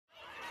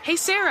Hey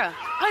Sarah,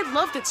 I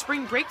love that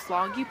spring break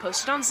vlog you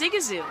posted on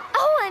Zigazoo.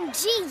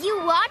 OMG,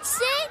 you watched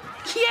it?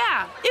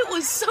 Yeah, it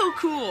was so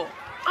cool.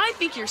 I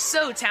think you're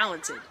so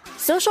talented.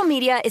 Social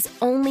media is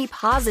only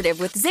positive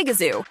with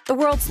Zigazoo, the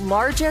world's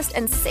largest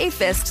and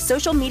safest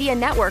social media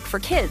network for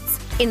kids.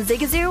 In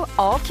Zigazoo,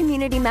 all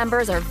community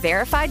members are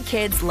verified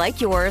kids like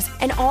yours,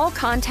 and all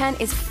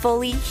content is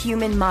fully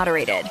human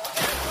moderated.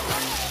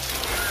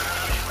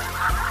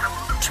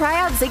 Try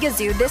out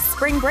Zigazoo this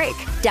spring break.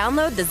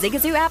 Download the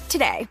Zigazoo app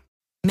today.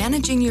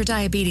 Managing your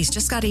diabetes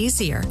just got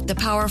easier. The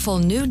powerful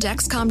new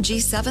Dexcom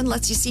G7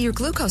 lets you see your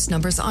glucose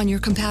numbers on your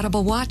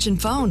compatible watch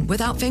and phone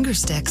without finger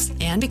sticks.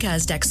 And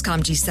because Dexcom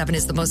G7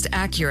 is the most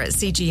accurate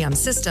CGM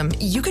system,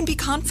 you can be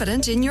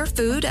confident in your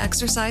food,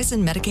 exercise,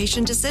 and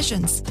medication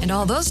decisions. And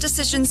all those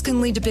decisions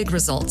can lead to big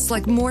results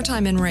like more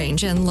time in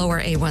range and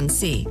lower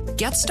A1C.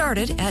 Get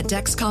started at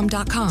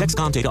Dexcom.com.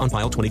 Dexcom data on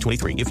file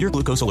 2023. If your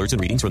glucose alerts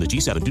and readings from the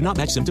G7 do not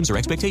match symptoms or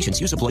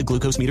expectations, use a blood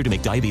glucose meter to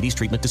make diabetes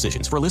treatment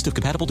decisions. For a list of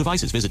compatible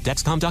devices, visit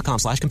Dexcom.com/compatibility.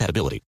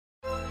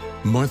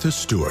 Martha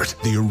Stewart,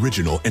 the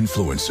original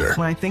influencer.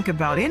 When I think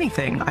about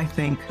anything, I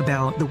think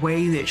about the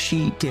way that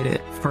she did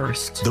it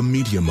first. The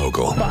media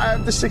mogul.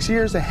 5 to 6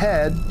 years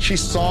ahead, she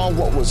saw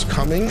what was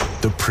coming.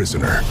 The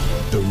prisoner.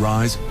 The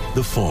rise,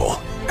 the fall,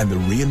 and the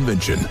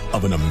reinvention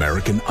of an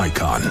American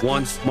icon.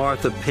 Once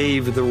Martha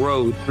paved the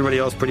road, everybody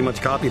else pretty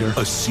much copied her.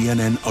 A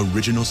CNN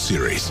original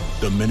series,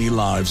 The Many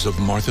Lives of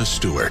Martha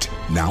Stewart,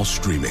 now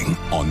streaming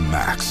on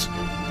Max.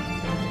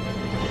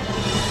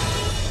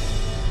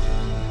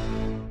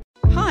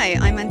 Hi,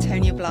 I'm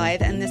Antonia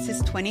Blythe, and this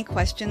is 20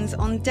 Questions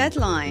on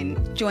Deadline.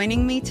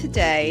 Joining me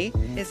today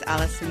is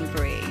Alison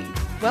Brie.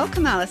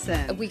 Welcome,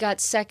 Alison. We got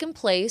second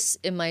place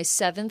in my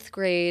 7th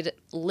grade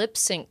lip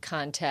sync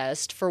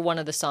contest for one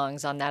of the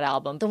songs on that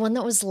album. The one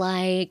that was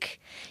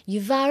like,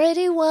 "You've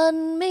already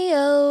won me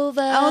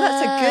over." Oh,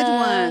 that's a good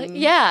one.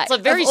 Yeah. It's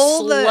like very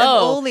slow. Of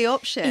all the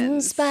options.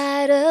 In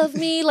spite of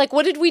me. Like,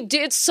 what did we do?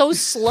 It's so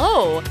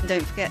slow.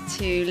 Don't forget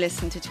to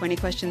listen to 20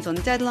 Questions on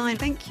Deadline.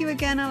 Thank you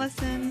again,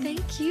 Alison.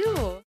 Thank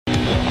you.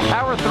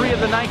 Hour 3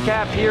 of the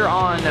Nightcap here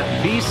on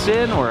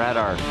VSiN. We're at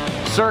our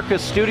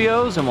Circus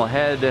Studios, and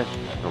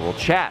we'll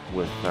chat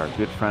with our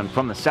good friend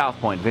from the South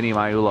Point, Vinny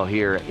Maiulo,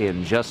 here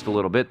in just a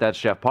little bit. That's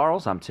Jeff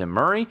Parles. I'm Tim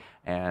Murray,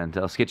 and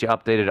let's get you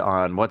updated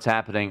on what's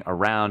happening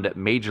around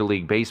Major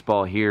League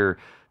Baseball here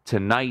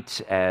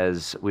tonight,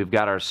 as we've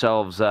got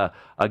ourselves a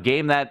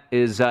game that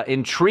is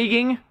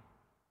intriguing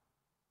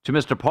to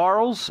Mr.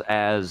 Parles,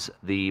 as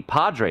the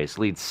Padres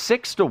lead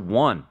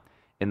 6-1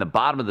 in the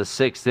bottom of the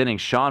 6th inning.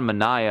 Sean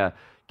Manaea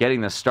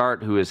getting the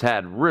start, who has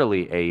had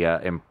really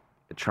a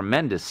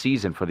tremendous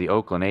season for the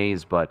Oakland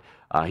A's, but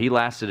he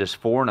lasted his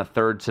 4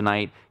 1/3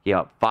 tonight. He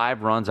got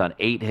 5 runs on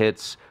 8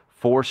 hits,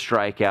 4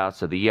 strikeouts,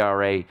 so the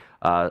ERA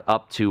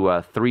up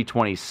to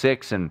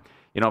 3.26. And,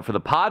 for the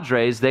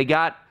Padres, they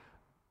got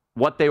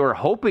what they were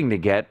hoping to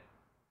get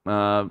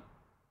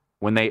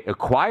when they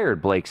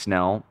acquired Blake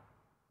Snell,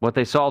 what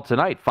they saw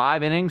tonight.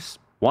 5 innings,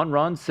 1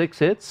 run, 6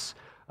 hits,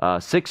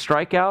 6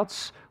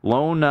 strikeouts.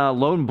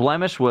 Lone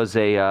blemish was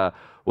a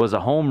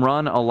home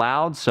run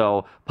allowed.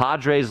 So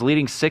Padres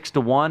leading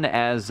 6-1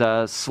 as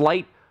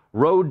slight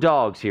road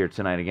dogs here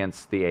tonight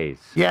against the A's.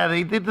 Yeah,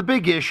 the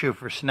big issue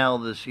for Snell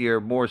this year,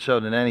 more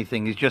so than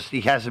anything, is just he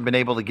hasn't been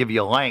able to give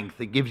you length.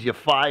 He gives you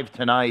 5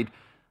 tonight,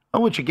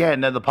 which, again,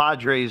 the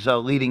Padres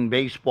leading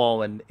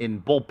baseball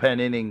in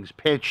bullpen innings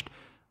pitched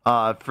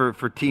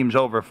for teams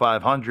over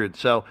 500.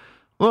 So,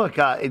 look,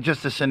 it's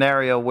just a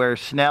scenario where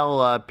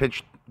Snell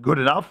pitched good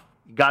enough,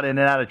 got in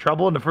and out of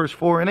trouble in the first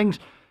 4 innings,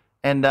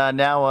 and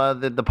now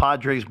the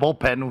Padres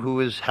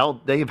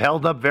bullpen, they've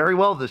held up very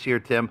well this year,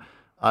 Tim,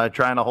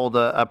 trying to hold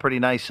a pretty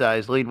nice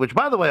sized lead, which,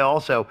 by the way,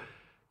 also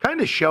kind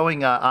of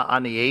showing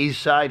on the A's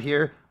side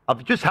here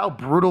of just how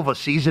brutal of a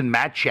season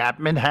Matt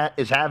Chapman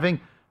is having.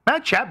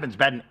 Matt Chapman's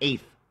batting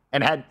 8th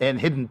and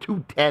hitting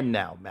 .210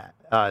 now,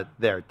 Matt,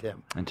 there,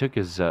 Tim. And took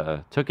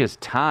his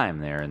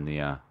time there in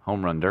the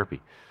home run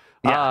derby.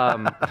 Yeah.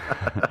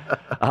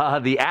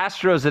 The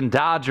Astros and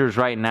Dodgers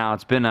right now.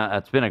 It's been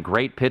a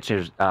great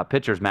pitchers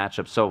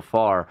matchup so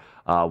far.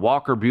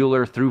 Walker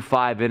Buehler through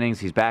 5 innings.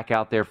 He's back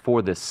out there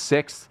for the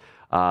 6th.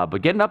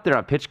 But getting up there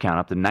on pitch count,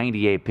 up to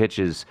 98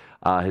 pitches.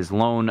 His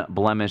lone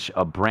blemish,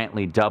 a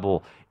Brantley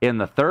double in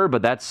the 3rd,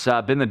 but that's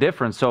been the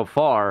difference so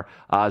far.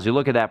 As you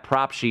look at that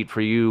prop sheet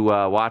for you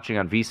watching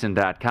on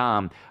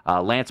vsin.com,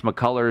 Lance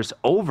McCullers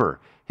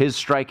over his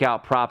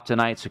strikeout prop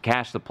tonight, so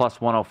cash the plus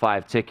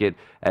 105 ticket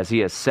as he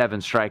has 7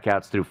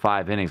 strikeouts through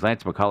 5 innings.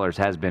 Lance McCullers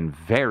has been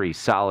very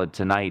solid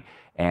tonight,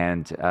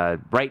 and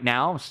right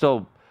now,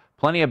 still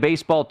plenty of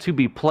baseball to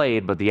be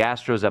played, but the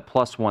Astros at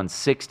plus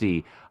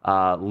 160,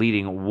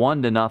 leading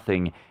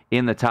 1-0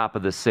 in the top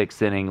of the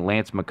 6th inning.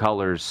 Lance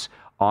McCullers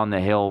on the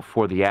hill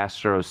for the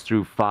Astros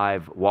through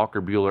 5.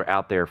 Walker Buehler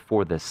out there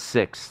for the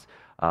 6th.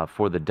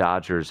 For the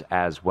Dodgers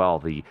as well.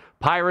 The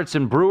Pirates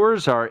and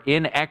Brewers are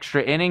in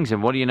extra innings,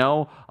 and what do you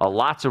know?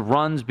 Lots of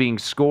runs being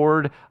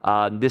scored.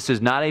 This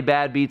is not a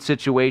bad beat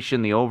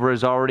situation. The over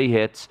is already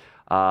hit,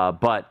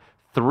 but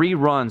 3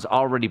 runs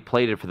already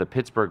plated for the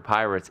Pittsburgh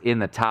Pirates in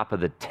the top of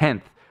the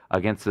 10th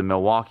against the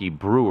Milwaukee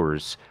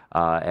Brewers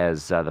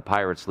as the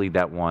Pirates lead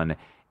that one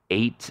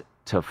 8-5.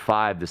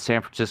 The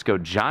San Francisco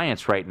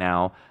Giants right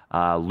now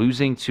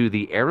losing to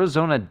the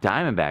Arizona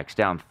Diamondbacks,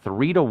 down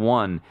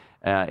 3-1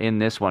 in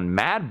this one.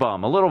 Mad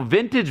Bum, a little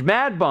vintage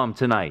Mad Bum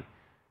tonight.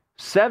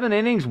 7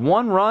 innings,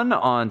 1 run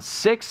on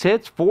 6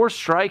 hits, 4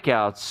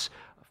 strikeouts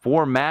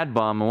for Mad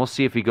Bum, and we'll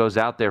see if he goes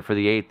out there for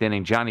the 8th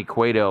inning. Johnny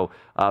Cueto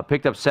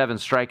picked up 7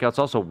 strikeouts,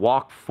 also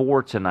walked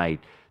 4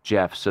 tonight,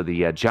 Jeff. So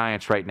the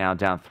Giants right now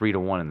down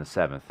 3-1 in the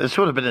 7th. This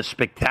would have been a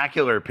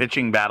spectacular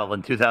pitching battle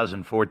in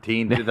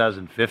 2014,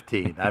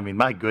 2015. I mean,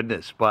 my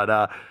goodness.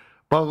 But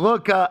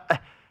look,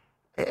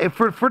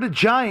 for the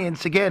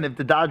Giants, again, if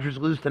the Dodgers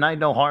lose tonight,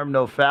 no harm,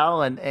 no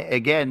foul. And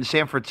again,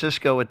 San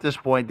Francisco at this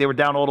point, they were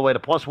down all the way to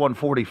plus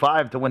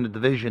 145 to win the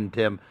division,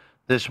 Tim,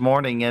 this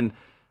morning. And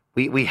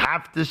we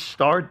have to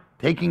start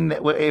taking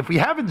 – if we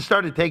haven't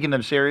started taking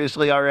them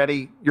seriously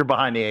already, you're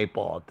behind the 8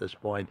 ball at this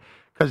point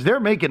because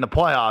they're making the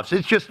playoffs.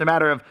 It's just a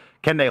matter of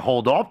can they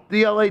hold off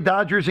the L.A.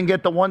 Dodgers and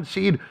get the 1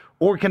 seed,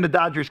 or can the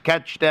Dodgers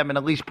catch them and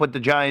at least put the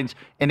Giants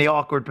in the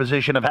awkward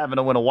position of having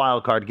to win a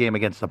wild card game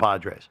against the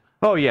Padres?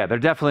 Oh, yeah, they're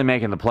definitely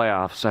making the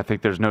playoffs. I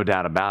think there's no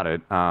doubt about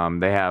it.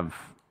 They have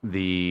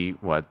the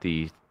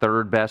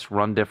 3rd best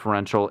run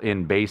differential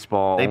in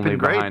baseball, They've only been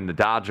great. behind the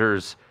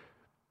Dodgers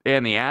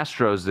and the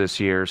Astros this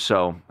year.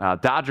 So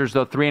Dodgers,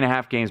 though,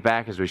 3.5 games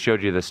back, as we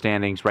showed you the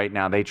standings. Right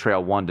now, they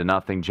trail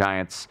 1-0.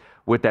 Giants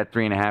with that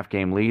 3.5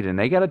 game lead, and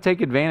they got to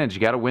take advantage. You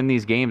got to win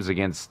these games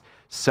against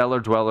cellar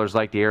dwellers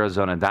like the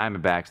Arizona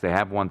Diamondbacks. They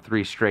have won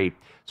 3 straight,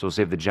 so we'll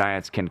see if the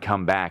Giants can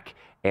come back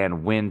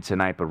and win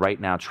tonight. But right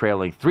now,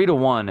 trailing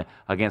 3-1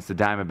 against the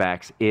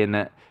Diamondbacks in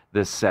the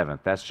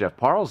 7th. That's Jeff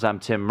Parles. I'm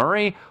Tim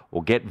Murray.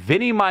 We'll get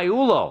Vinny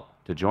Maiulo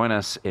to join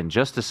us in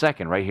just a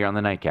second right here on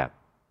the Nightcap.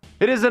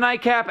 It is the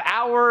Nightcap,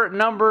 hour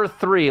number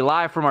 3,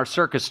 live from our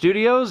Circus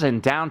Studios in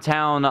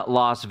downtown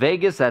Las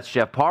Vegas. That's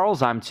Jeff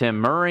Parles. I'm Tim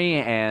Murray,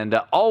 and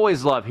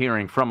always love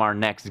hearing from our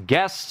next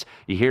guests.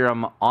 You hear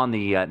them on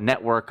the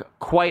network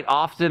quite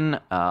often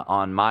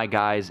on My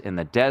Guys in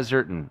the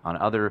Desert and on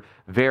other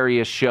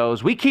various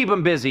shows. We keep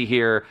him busy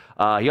here.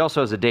 He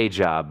also has a day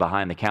job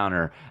behind the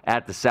counter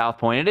at the South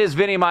Point. It is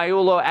Vinny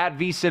Maiulo at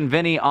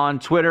VSinVinny on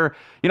Twitter.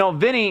 You know,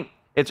 Vinny,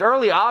 it's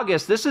early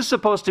August. This is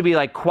supposed to be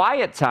like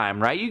quiet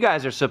time, right? You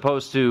guys are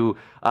supposed to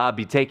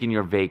be taking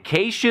your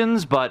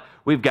vacations, but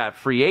we've got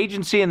free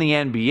agency in the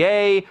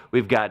NBA.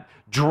 We've got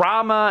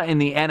drama in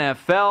the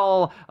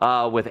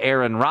NFL with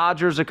Aaron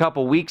Rodgers a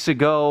couple weeks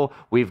ago.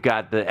 We've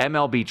got the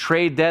MLB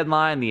trade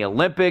deadline, the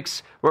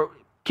Olympics. We're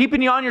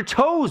keeping you on your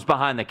toes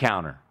behind the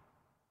counter.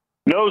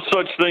 No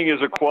such thing as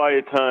a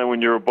quiet time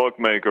when you're a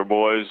bookmaker,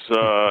 boys.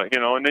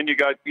 And then you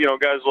got,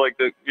 guys like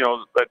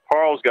that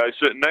Parles guy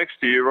sitting next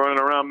to you running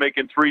around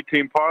making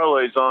 3-team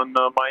parlays on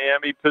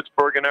Miami,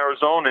 Pittsburgh, and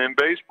Arizona in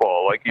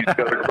baseball, like he's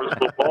got a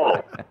crystal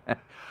ball.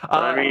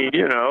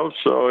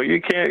 So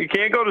you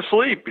can't go to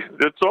sleep.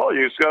 That's all.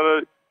 You just got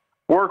to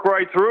work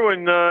right through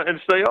and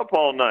stay up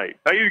all night.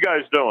 How you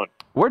guys doing?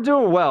 We're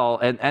doing well,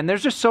 and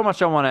there's just so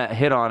much I want to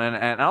hit on,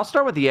 and I'll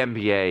start with the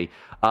NBA.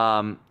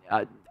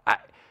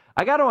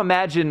 I got to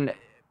imagine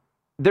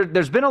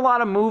there's been a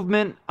lot of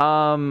movement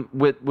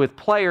with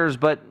players,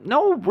 but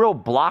no real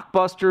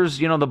blockbusters.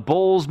 You know, the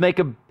Bulls make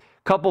a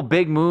couple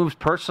big moves.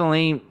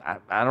 Personally,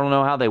 I don't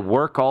know how they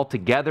work all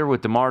together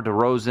with DeMar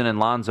DeRozan and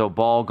Lonzo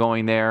Ball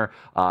going there,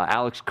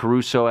 Alex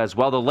Caruso as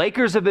well. The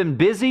Lakers have been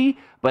busy,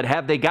 but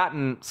have they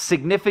gotten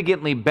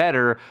significantly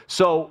better?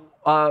 So,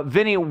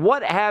 Vinny,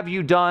 what have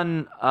you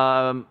done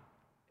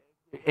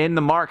in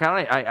the market?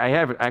 I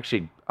have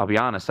actually. I'll be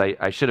honest.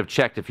 I should have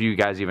checked if you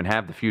guys even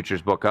have the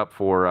futures book up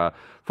for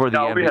the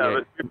NBA. We have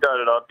it. We've got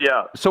it up.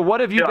 Yeah. So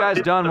what have you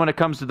guys done when it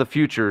comes to the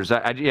futures?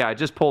 I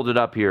just pulled it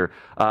up here.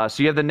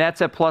 So you have the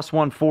Nets at plus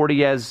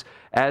 140 as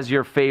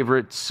your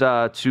favorites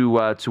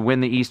to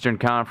win the Eastern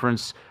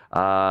Conference.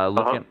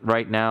 Looking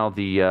right now,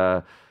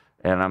 and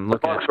I'm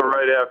looking. The Bucks are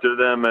right after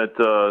them at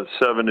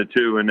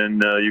 7-2, and then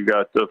you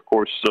got, of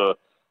course, the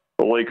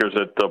Lakers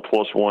at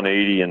plus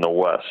 180 in the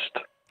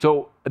West.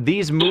 So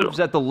these moves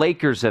that the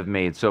Lakers have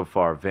made so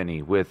far,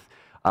 Vinny, with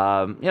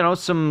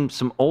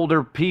some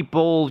older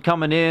people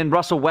coming in,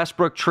 Russell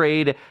Westbrook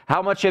trade.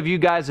 How much have you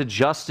guys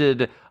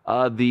adjusted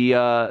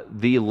the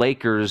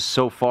Lakers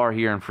so far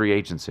here in free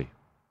agency?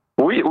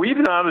 We've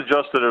not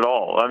adjusted at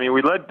all. I mean,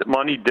 we let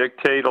money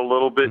dictate a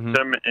little bit,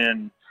 Tim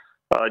and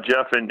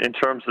Jeff, in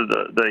terms of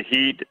the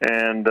Heat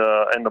and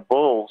the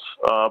Bulls.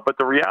 But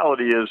the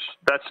reality is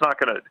that's not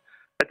going to.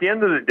 At the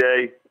end of the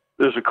day,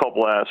 there's a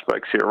couple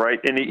aspects here, right?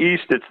 In the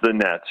East, it's the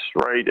Nets,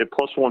 right? At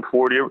plus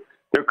 140,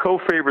 they're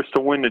co-favorites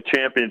to win the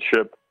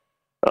championship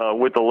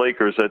with the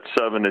Lakers at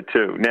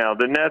 7-2. Now,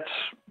 the Nets,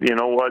 you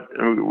know what?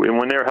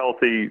 When they're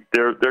healthy,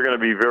 they're going to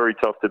be very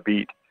tough to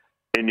beat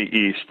in the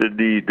East. Did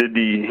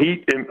the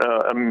Heat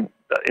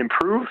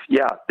improve?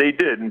 Yeah, they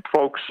did. And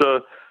folks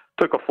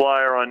took a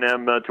flyer on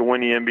them to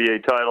win the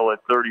NBA title at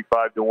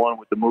 35-1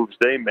 with the moves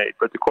they made.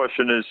 But the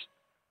question is,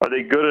 are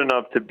they good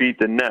enough to beat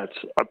the Nets?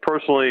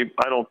 Personally,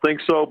 I don't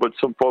think so. But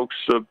some folks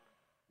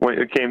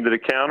came to the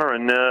counter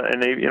and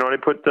they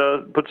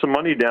put some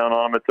money down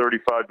on them at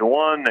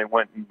 35-1. They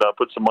went and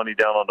put some money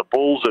down on the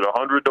Bulls at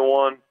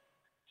 100-1.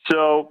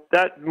 So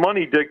that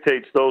money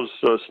dictates those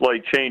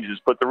slight changes.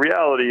 But the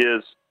reality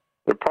is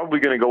they're probably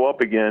going to go up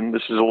again.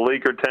 This is a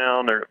Laker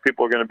town.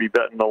 People are going to be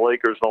betting the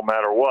Lakers no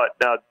matter what.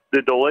 Now,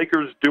 did the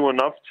Lakers do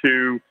enough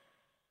to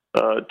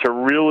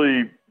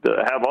really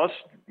have us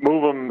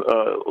move them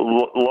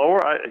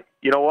lower?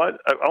 You know what?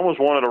 I almost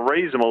wanted to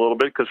raise them a little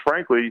bit because,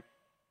 frankly,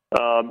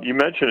 you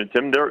mentioned it,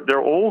 Tim.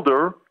 They're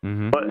older,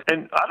 but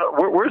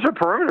where's their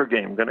perimeter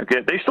game going to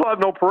get? They still have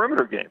no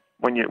perimeter game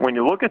when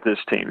you look at this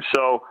team.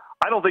 So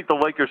I don't think the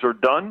Lakers are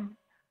done.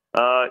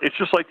 It's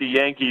just like the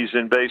Yankees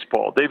in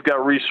baseball. They've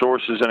got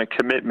resources and a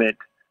commitment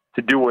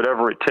to do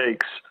whatever it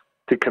takes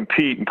to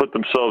compete and put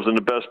themselves in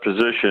the best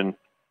position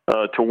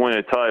to win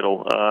a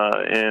title.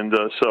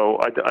 So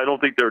I don't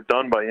think they're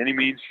done by any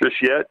means just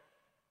yet.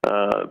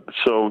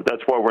 So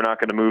that's why we're not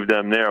going to move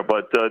them there.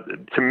 But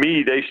to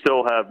me, they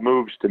still have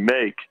moves to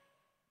make,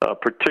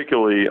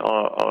 particularly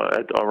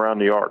around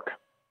the arc.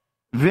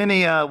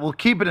 Vinny, we'll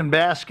keep it in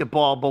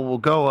basketball, but we'll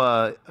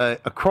go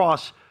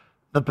across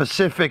the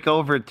Pacific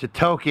over to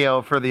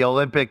Tokyo for the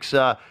Olympics.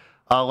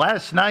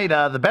 Last night,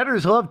 the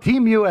bettors loved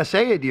Team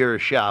USA at your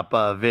shop,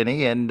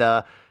 Vinny. And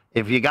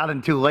if you got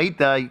in too late,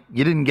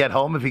 you didn't get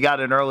home. If you got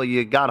in early,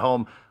 you got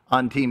home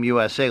on Team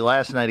USA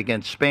last night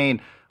against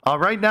Spain.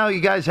 Right now,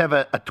 you guys have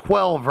a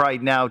 12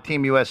 right now,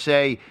 Team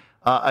USA,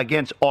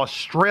 against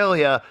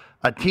Australia,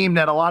 a team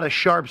that a lot of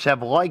sharps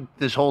have liked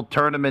this whole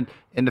tournament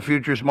in the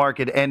futures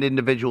market and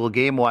individual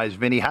game-wise.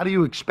 Vinny, how do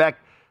you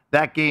expect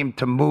that game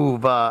to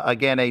move,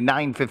 again, a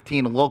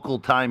 9:15 local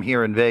time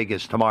here in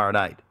Vegas tomorrow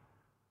night?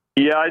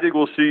 Yeah, I think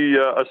we'll see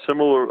a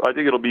similar. I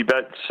think it'll be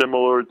bet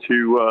similar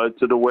to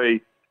the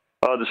way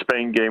the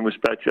Spain game was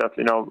bet, Jeff.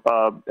 You know,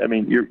 I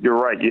mean, you're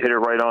right. You hit it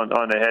right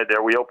on the head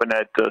there. We opened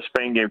that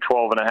Spain game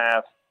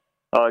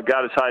 12.5,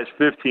 got as high as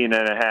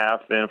 15.5,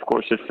 and of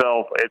course it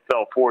fell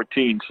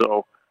 14.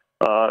 So,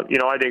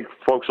 I think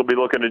folks will be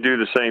looking to do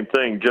the same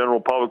thing. General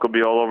public will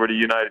be all over the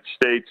United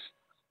States.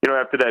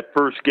 After that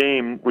first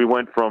game, we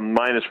went from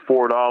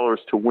 -$4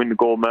 to win the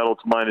gold medal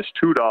to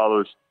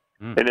 -$2,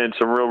 and then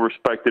some real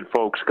respected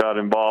folks got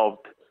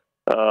involved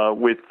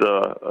with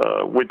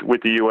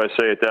the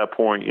USA at that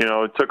point.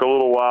 It took a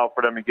little while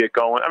for them to get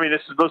going. I mean,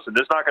 this is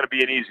not going to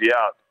be an easy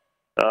out.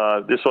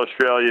 This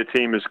Australia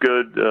team is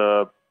good.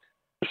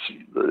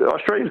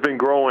 Australia's been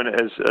growing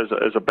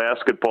as a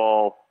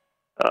basketball.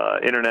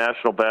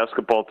 International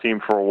basketball team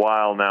for a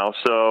while now.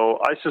 So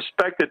I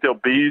suspect that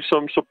there'll be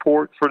some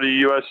support for the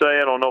USA.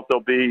 I don't know if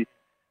there'll be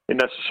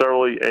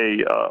necessarily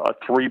a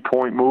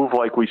 3-point move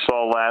like we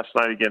saw last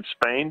night against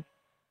Spain.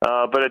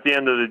 But at the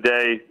end of the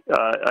day,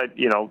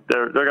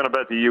 they're going to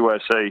bet the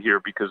USA here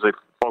because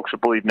folks are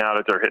believing now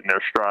that they're hitting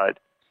their stride.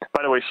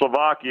 By the way,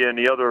 Slovakia in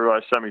the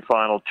other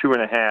semifinal,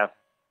 2.5.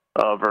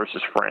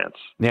 Versus France.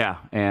 Yeah,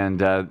 and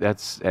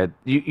that's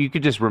you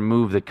could just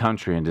remove the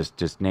country and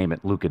just name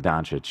it Luka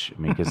Doncic. I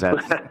mean, because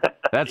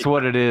that's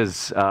what it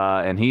is.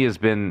 And he's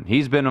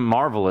been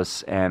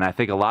marvelous. And I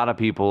think a lot of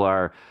people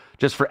are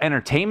just for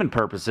entertainment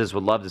purposes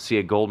would love to see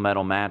a gold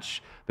medal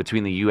match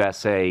between the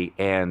USA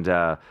and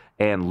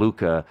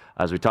Luka.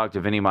 As we talked to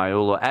Vinny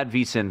Magliulo at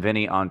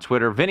VSinVinny on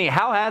Twitter. Vinny,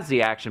 how has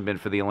the action been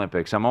for the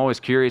Olympics? I'm always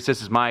curious.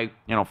 This is my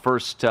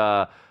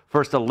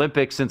first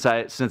Olympics since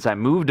I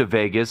moved to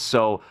Vegas,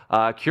 so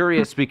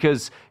curious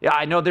because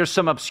I know there's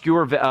some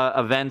obscure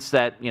events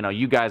that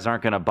you guys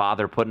aren't going to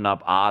bother putting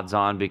up odds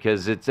on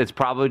because it's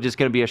probably just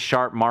going to be a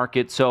sharp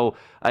market. So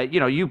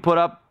you put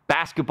up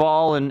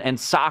basketball and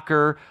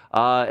soccer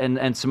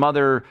and some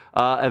other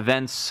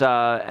events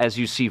as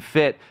you see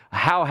fit.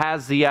 How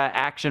has the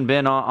action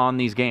been on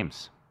these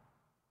games?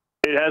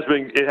 It has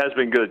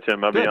been good,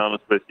 Tim. I'll be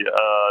honest with you.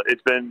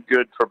 It's been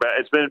good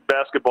it's been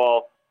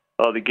basketball.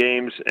 The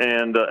games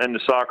and the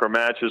soccer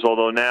matches,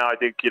 although now I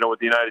think, with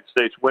the United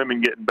States women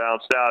getting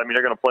bounced out, I mean,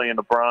 they're going to play in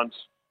the bronze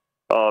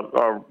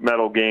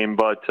medal game,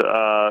 but,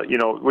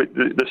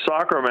 the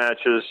soccer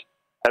matches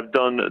have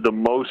done the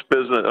most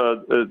business.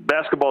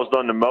 Basketball has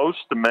done the most,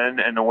 the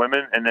men and the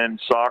women, and then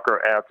soccer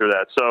after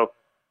that. So,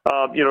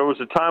 it was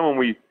a time when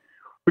we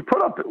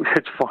put up,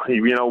 it's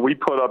funny, we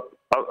put up,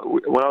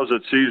 when I was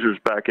at Caesars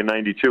back in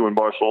 '92 in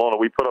Barcelona,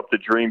 we put up the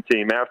dream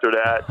team. After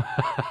that,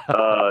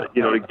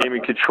 the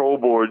gaming control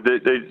board, they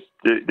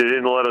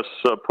didn't let us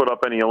put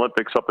up any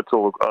Olympics up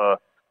until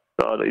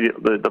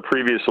the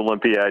previous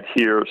Olympiad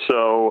here.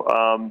 So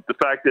the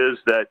fact is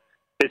that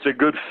it's a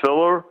good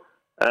filler,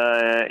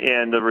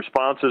 and the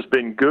response has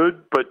been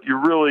good. But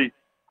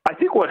I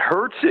think what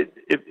hurts it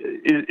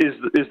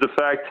is the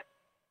fact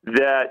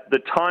that the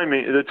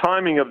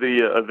timing of the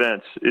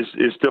events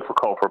is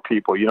difficult for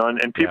people,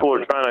 and people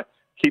are trying to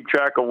keep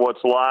track of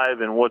what's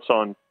live and what's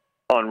on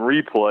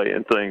replay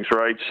and things,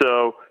 right?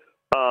 So,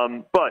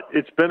 but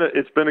it's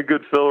been a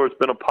good filler. It's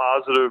been a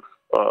positive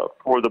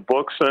for the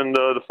books and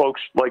the folks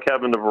like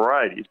having the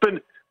variety.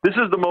 This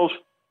is the most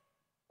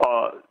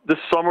this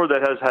summer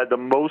that has had the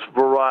most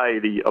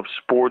variety of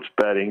sports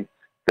betting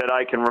that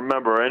I can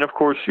remember. And, of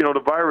course,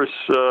 the virus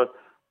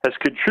has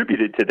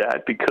contributed to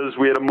that because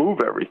we had to move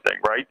everything,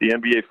 right? The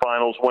NBA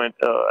Finals went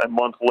a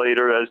month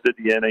later, as did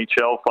the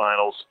NHL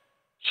Finals.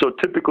 So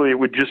typically it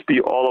would just be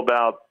all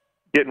about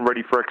getting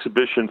ready for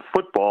exhibition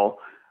football.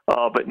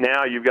 But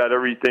now you've got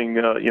everything,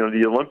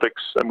 the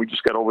Olympics, and we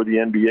just got over the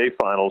NBA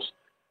Finals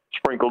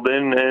sprinkled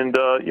in, and,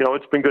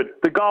 it's been good.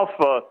 The golf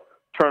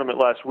tournament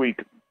last week,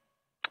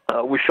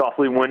 with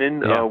Schauffele winning,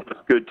 was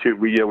good, too.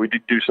 We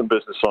did do some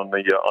business on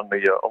the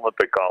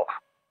Olympic golf.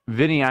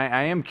 Vinny,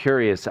 I am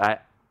curious. I'm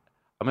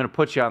going to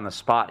put you on the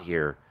spot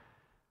here.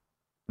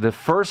 The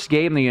first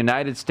game the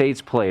United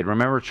States played,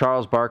 remember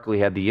Charles Barkley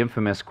had the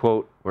infamous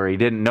quote where he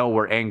didn't know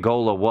where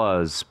Angola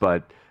was,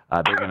 but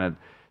they're going to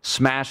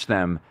smash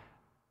them.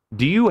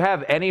 Do you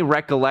have any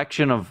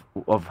recollection of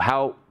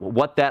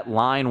what that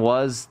line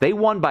was? They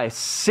won by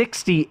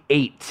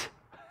 68.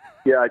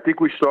 Yeah, I think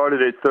we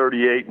started at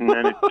 38, and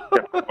then it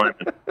kept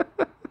climbing.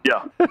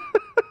 Yeah.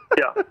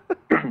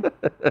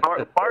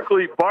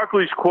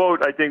 Barkley's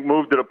quote, I think,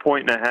 moved it a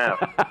point and a half.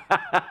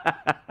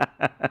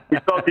 He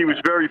felt he was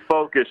very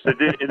focused. It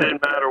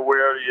didn't matter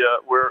where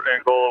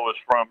Angola was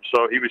from,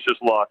 so he was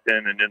just locked in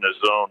and in the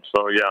zone.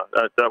 So, yeah,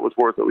 that was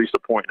worth at least a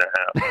point and a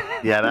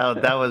half. Yeah,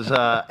 that was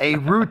a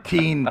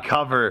routine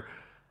cover,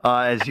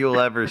 as you'll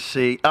ever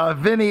see.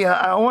 Vinny,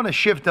 I want to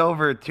shift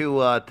over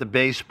to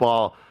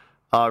baseball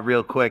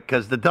real quick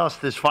because the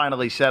dust has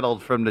finally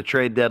settled from the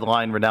trade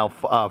deadline. We're now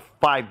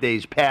 5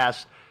 days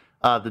past.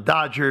 The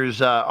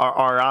Dodgers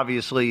are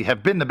obviously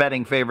have been the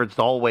betting favorites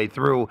the whole way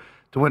through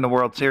to win the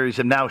World Series,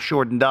 and now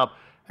shortened up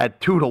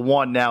at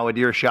 2-1 now at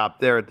your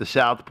shop there at the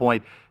South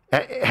Point.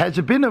 Has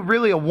it been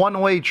really a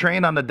one-way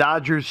train on the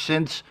Dodgers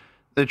since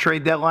the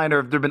trade deadline,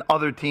 or have there been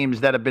other teams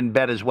that have been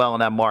bet as well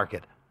in that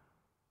market?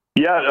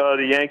 Yeah,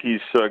 the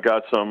Yankees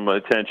got some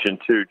attention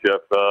too,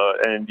 Jeff.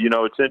 And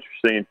it's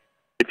interesting.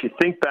 If you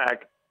think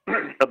back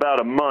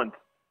about a month,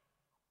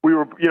 we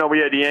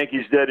had the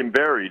Yankees dead and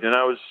buried, and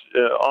I was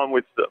on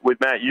with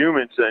Matt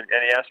Humans, and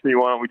he asked me,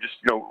 why don't we just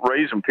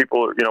raise them?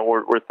 People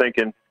were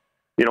thinking,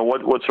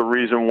 what's the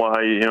reason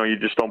why you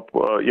just don't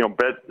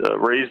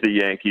raise the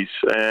Yankees?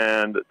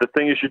 And the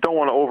thing is, you don't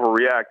want to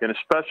overreact, and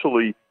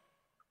especially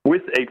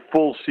with a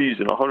full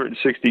season,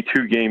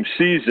 162 game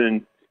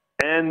season.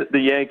 And the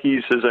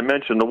Yankees, as I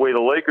mentioned, the way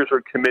the Lakers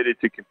are committed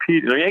to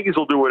compete, the Yankees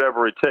will do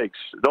whatever it takes.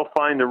 They'll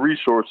find the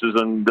resources,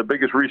 and the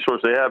biggest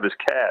resource they have is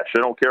cash.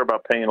 They don't care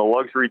about paying a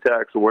luxury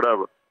tax or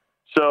whatever.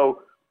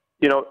 So,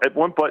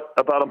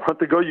 about a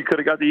month ago, you could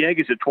have got the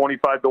Yankees at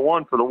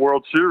 25-1 for the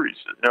World Series.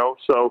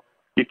 So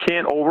you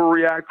can't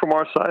overreact from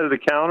our side of the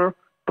counter,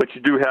 but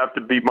you do have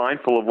to be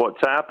mindful of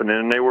what's happening.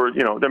 And they were,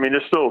 they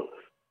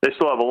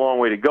still have a long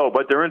way to go,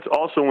 but they're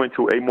also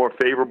into a more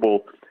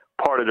favorable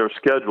part of their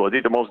schedule. I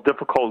think the most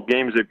difficult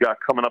games they've got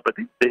coming up, I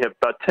think they have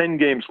about 10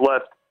 games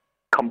left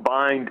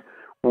combined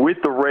with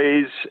the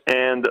Rays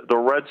and the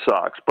Red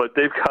Sox, but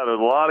they've got a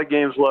lot of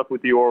games left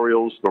with the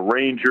Orioles, the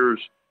Rangers,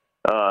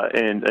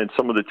 and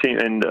some of the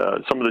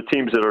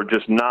teams that are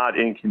just not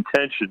in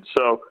contention.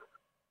 So,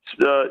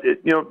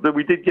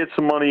 we did get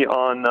some money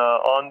on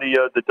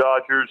the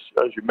Dodgers,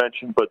 as you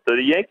mentioned, but the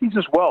Yankees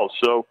as well.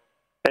 So,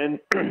 and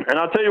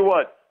I'll tell you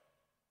what.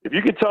 If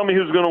you can tell me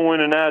who's going to win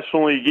the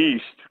National League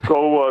East,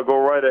 go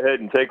right ahead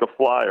and take a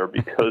flyer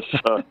because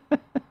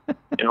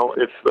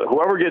if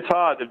whoever gets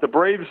hot, if the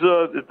Braves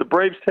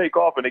take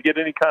off and they get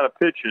any kind of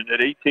pitching at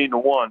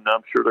 18-1,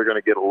 I'm sure they're going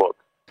to get a look.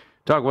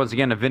 Talk once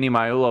again to Vinny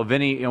Magliulo.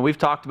 Vinny, we've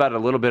talked about it a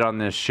little bit on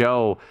this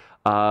show,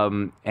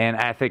 and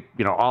I think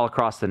all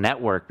across the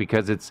network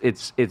because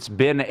it's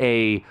been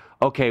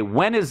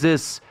when is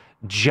this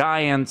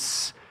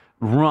Giants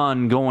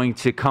run going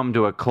to come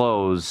to a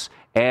close?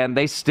 And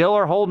they still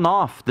are holding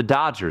off the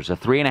Dodgers, a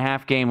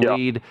 3.5-game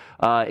lead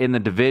in the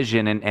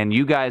division. And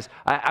you guys,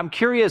 I'm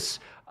curious,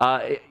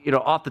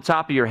 off the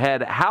top of your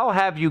head, how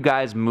have you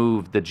guys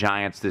moved the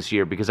Giants this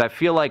year? Because I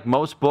feel like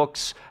most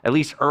books, at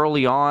least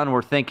early on,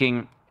 were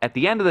thinking at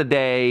the end of the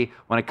day,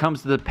 when it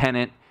comes to the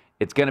pennant,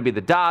 it's going to be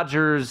the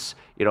Dodgers,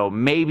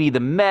 maybe the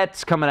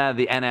Mets coming out of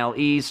the NL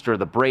East or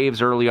the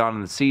Braves early on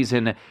in the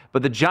season.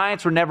 But the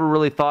Giants were never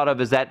really thought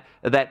of as that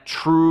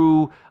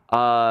true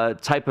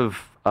type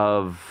of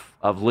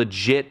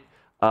legit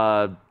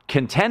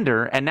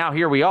contender, and now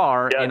here we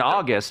are in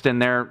August,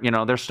 and they're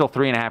still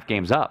 3.5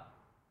 games up.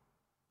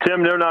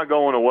 Tim, they're not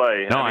going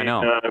away. No, I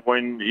know.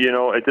 When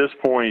at this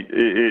point,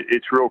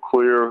 it's real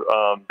clear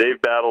they've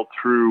battled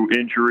through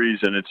injuries,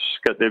 and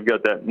they've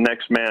got that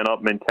next man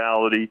up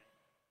mentality.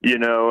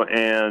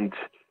 And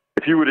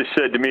if you would have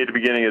said to me at the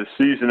beginning of the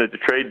season at the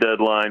trade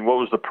deadline, what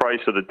was the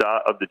price of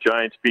the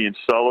Giants being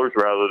sellers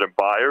rather than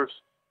buyers?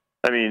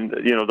 I mean,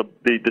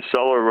 the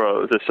seller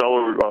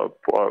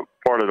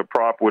part of the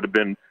prop would have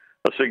been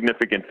a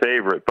significant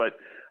favorite. But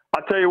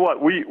I'll tell you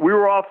what, we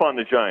were off on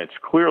the Giants,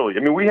 clearly.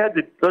 I mean,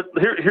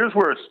 here's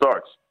where it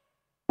starts.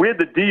 We had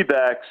the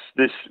D-backs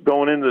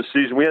going into the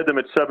season. We had them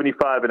at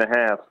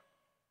 75.5.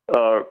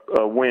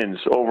 wins,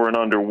 over and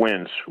under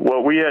wins.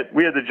 Well, we had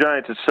the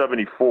Giants at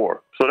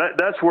 74, so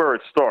that's where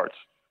it starts.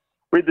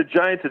 We had the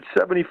Giants at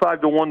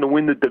 75-1 to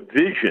win the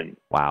division.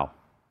 Wow.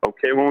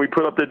 Okay, when we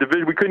put up the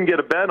division, we couldn't get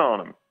a bet on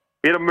them.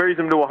 We had to raise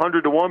them to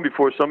 100-1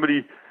 before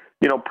somebody,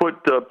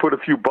 put a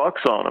few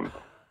bucks on them.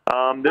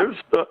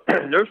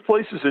 There's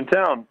places in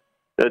town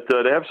that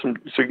have some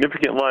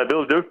significant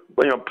liability. There's,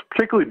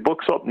 particularly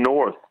books up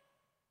north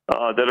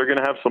that are going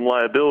to have some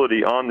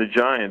liability on the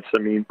Giants.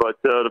 But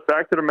the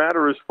fact of the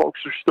matter is, folks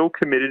are still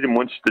committed. And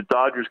once the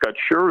Dodgers got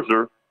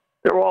Scherzer,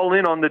 they're all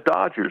in on the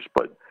Dodgers.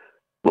 But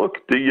look,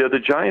 the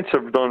Giants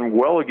have done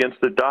well against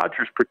the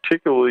Dodgers,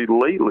 particularly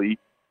lately.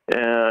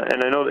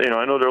 And I know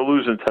they're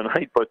losing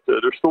tonight, but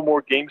there's still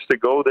more games to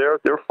go there.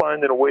 They're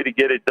finding a way to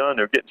get it done.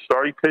 They're getting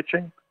starting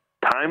pitching,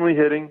 timely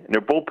hitting, and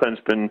their bullpen's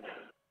been.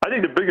 I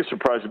think the biggest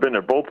surprise has been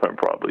their bullpen,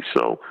 probably.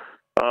 So,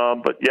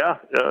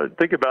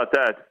 think about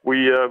that.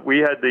 We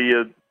had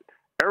the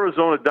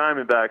Arizona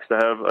Diamondbacks to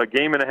have a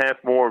game and a half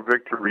more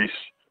victories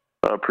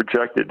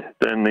projected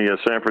than the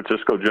San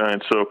Francisco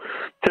Giants. So,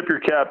 tip your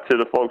cap to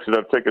the folks that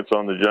have tickets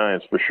on the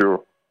Giants for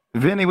sure.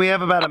 Vinny, we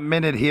have about a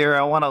minute here.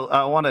 I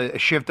want to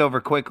shift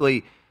over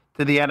quickly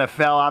to the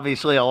NFL.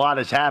 Obviously, a lot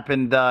has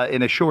happened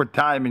in a short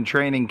time in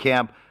training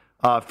camp,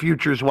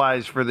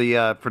 futures-wise for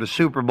the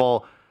Super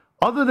Bowl.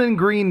 Other than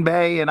Green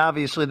Bay, and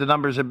obviously the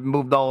numbers have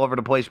moved all over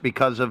the place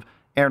because of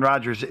Aaron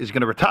Rodgers is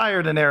going to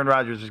retire, then Aaron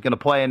Rodgers is going to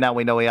play, and now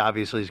we know he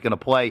obviously is going to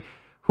play.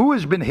 Who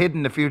has been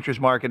hidden the futures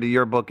market of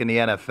your book in the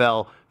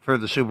NFL for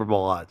the Super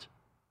Bowl odds?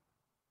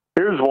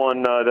 Here's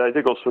one that I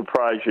think will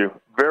surprise you.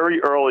 Very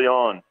early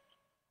on,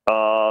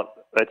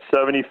 at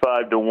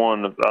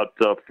 75-1,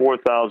 about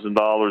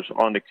 $4,000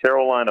 on the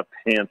Carolina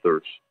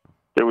Panthers.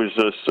 There was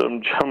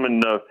some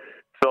gentleman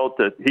felt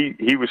that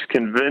he was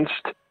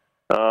convinced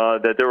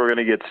that they were going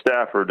to get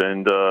Stafford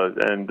and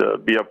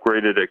be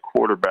upgraded at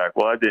quarterback.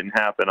 Well, that didn't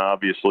happen,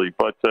 obviously.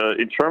 But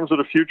in terms of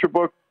the future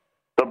book,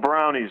 the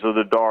Brownies are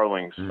the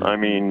darlings.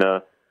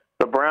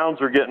 The Browns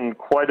are getting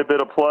quite a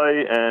bit of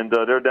play, and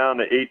they're down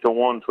to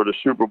 8-1 for the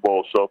Super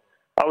Bowl. So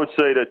I would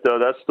say that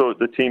that's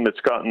the team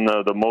that's gotten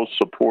the most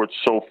support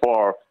so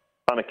far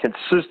on a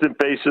consistent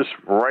basis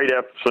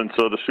since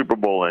the Super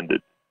Bowl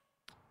ended.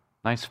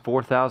 Nice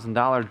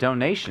 $4,000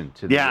 donation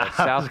to the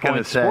South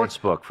Point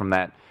Sportsbook from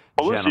that.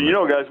 Well, listen,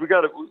 guys, we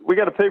got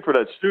to pay for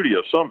that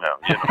studio somehow.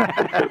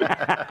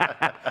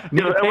 And we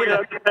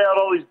got to pay out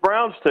all these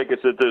Browns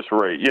tickets at this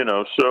rate.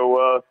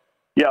 So.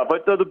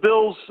 But the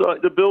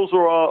Bills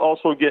are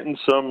also getting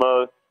some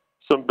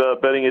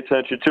betting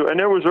attention too. And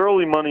there was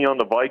early money on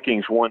the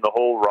Vikings when the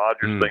whole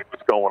Rodgers thing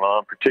was going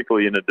on,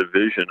 particularly in the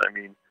division.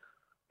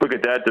 Look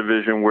at that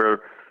division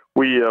where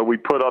we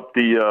put up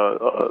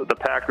the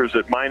Packers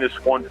at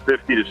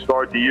 -150 to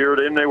start the year.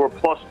 Then they were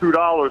plus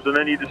 $2, and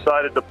then he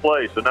decided to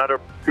play. So now they're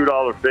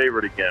 $2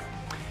 favorite again.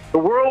 The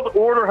world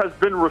order has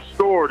been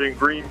restored in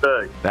Green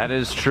Bay. That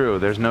is true.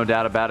 There's no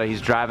doubt about it. He's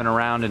driving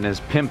around in his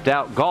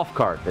pimped-out golf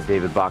cart that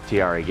David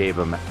Bakhtiari gave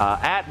him.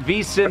 At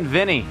VSiN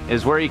Vinny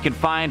is where you can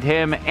find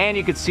him, and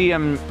you can see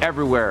him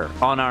everywhere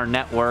on our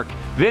network.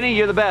 Vinny,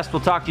 you're the best.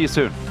 We'll talk to you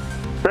soon.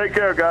 Take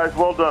care, guys.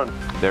 Well done.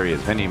 There he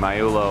is, Vinny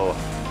Magliulo,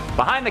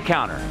 behind the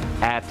counter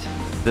at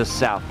the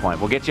South Point.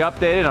 We'll get you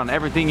updated on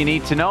everything you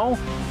need to know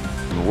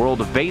in the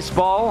world of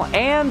baseball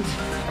and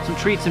some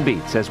treats and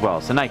beats as well.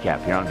 It's the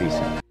Nightcap here on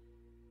VSiN.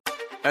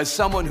 As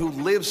someone who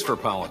lives for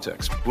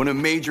politics, when a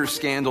major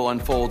scandal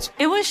unfolds,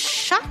 it was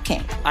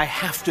shocking. I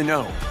have to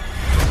know,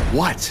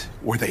 what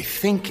were they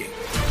thinking?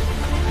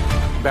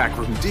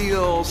 Backroom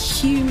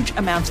deals, huge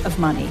amounts of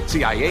money,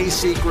 CIA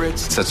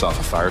secrets, sets off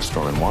a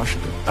firestorm in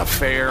Washington,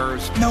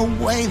 affairs. No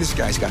way this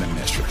guy's got a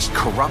mistress.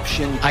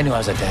 Corruption. I knew I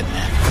was a dead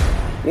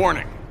man.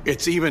 Warning,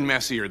 it's even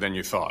messier than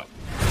you thought.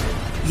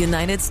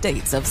 United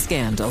States of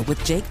Scandal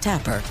with Jake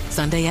Tapper,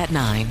 Sunday at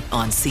 9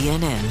 on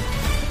CNN.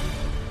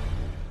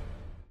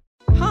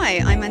 Hi,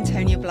 I'm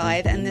Antonia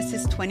Blythe, and this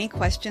is 20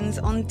 Questions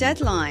on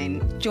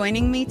Deadline.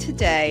 Joining me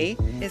today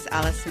is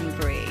Alison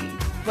Brie.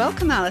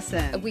 Welcome,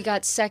 Alison. We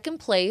got second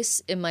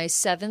place in my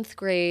 7th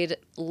grade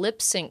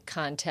lip sync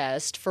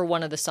contest for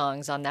one of the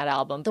songs on that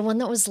album. The one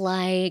that was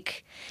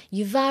like,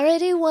 "You've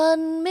already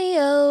won me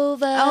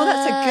over." Oh,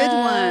 that's a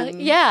good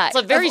one. Yeah.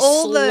 It's very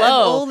slow. Of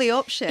all the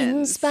options.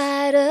 In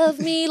spite of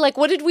me. Like,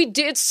 what did we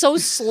do? It's so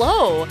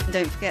slow.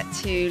 Don't forget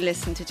to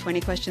listen to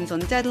 20 Questions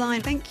on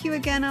Deadline. Thank you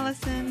again,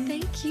 Alison.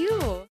 Thank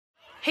you.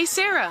 Hey,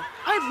 Sarah,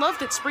 I love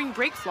that spring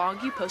break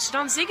vlog you posted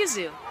on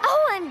Zigazoo.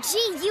 OMG,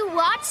 you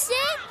watched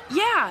it?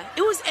 Yeah,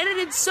 it was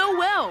edited so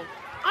well.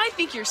 I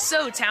think you're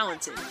so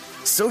talented.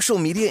 Social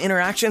media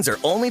interactions are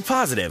only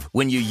positive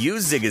when you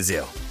use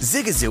Zigazoo.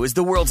 Zigazoo is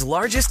the world's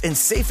largest and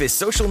safest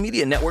social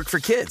media network for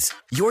kids.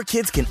 Your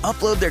kids can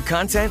upload their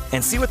content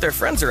and see what their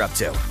friends are up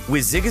to.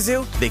 With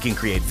Zigazoo, they can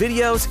create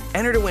videos,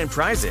 enter to win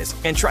prizes,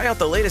 and try out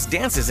the latest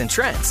dances and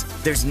trends.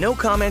 There's no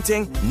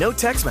commenting, no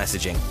text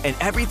messaging, and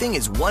everything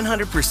is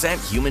 100%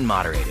 human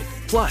moderated.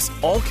 Plus,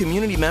 all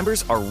community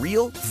members are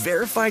real,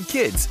 verified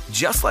kids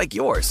just like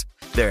yours.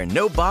 There are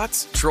no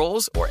bots,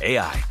 trolls, or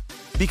AI.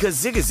 Because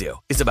Zigazoo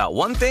is about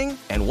one thing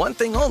and one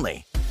thing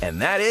only,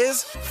 and that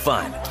is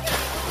fun.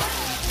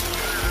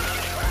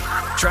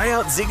 Try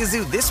out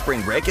Zigazoo this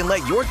spring break and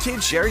let your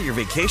kids share your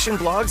vacation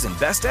blogs and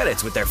best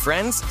edits with their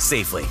friends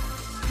safely.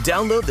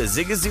 Download the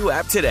Zigazoo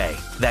app today.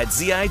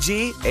 That's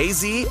Zigazoo.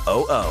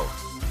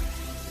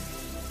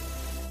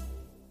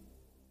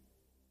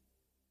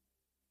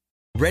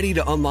 Ready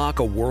to unlock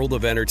a world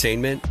of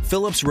entertainment?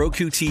 Philips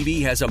Roku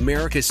TV has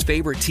America's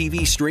favorite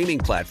TV streaming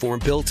platform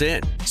built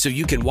in, so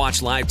you can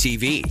watch live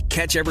TV,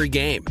 catch every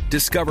game,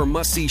 discover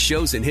must-see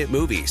shows and hit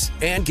movies,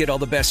 and get all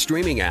the best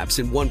streaming apps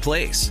in one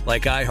place,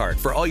 like iHeart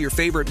for all your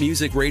favorite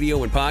music,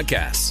 radio, and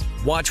podcasts.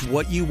 Watch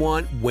what you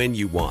want, when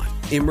you want.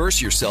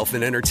 Immerse yourself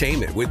in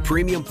entertainment with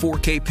premium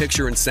 4K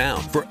picture and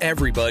sound for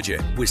every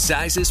budget, with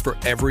sizes for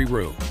every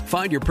room.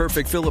 Find your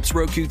perfect Philips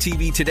Roku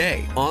TV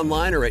today,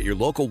 online or at your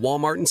local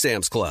Walmart and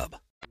Sam's Club.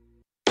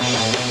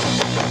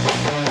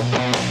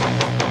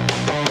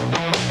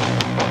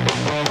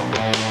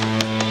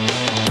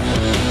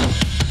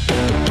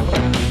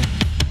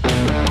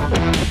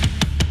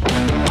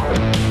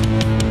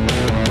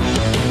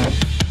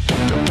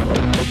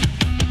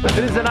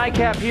 It is a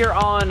nightcap here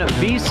on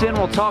VSiN.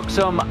 We'll talk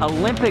some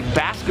Olympic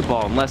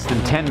basketball in less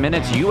than 10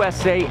 minutes.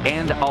 USA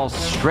and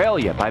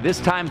Australia. By this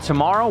time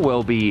tomorrow,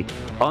 we'll be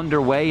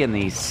underway in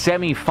the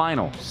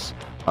semifinals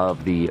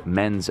of the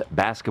men's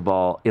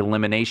basketball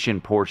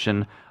elimination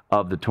portion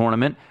of the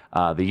tournament.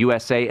 The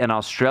USA and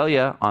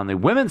Australia on the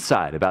women's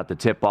side about to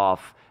tip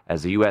off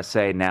as the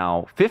USA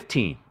now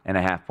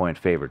 15.5-point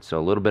favorite. So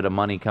a little bit of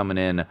money coming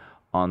in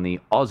on the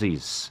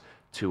Aussies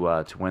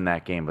to win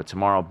that game. But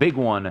tomorrow, big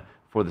one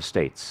for the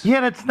States.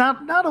 Yeah, it's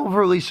not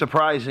overly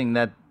surprising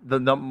that the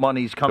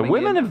money's coming in. The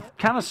women have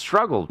kind of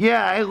struggled.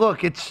 Yeah, hey,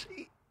 look,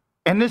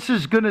 and this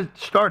is going to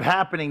start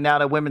happening now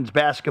that women's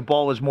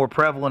basketball is more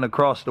prevalent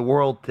across the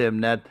world,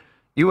 Tim, that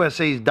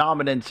USA's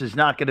dominance is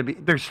not going to be,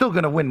 they're still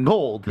going to win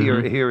gold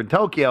here in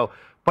Tokyo,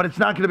 but it's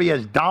not going to be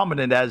as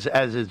dominant as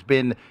it's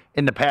been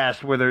in the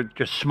past where they're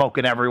just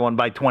smoking everyone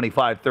by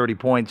 25, 30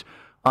 points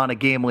on a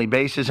gamely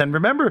basis. And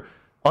remember,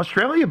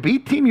 Australia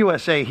beat Team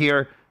USA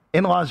here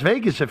in Las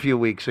Vegas a few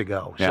weeks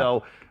ago. Yeah.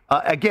 So,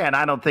 again,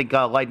 I don't think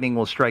lightning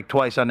will strike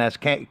twice on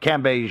that.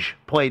 Cambage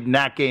played in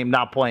that game,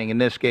 not playing in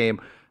this game.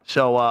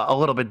 So a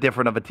little bit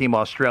different of a Team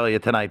Australia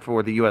tonight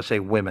for the USA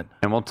women.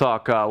 And we'll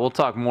talk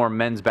more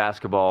men's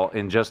basketball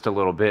in just a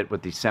little bit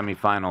with the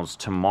semifinals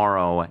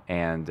tomorrow,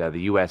 and the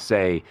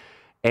USA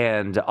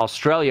and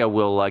Australia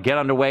will get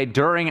underway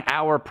during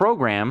our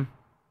program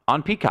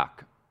on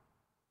Peacock,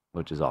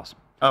 which is awesome.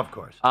 Of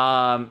course.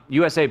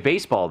 USA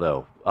baseball,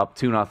 though, up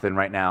 2-0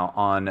 right now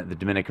on the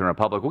Dominican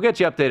Republic. We'll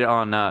get you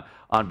updated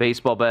on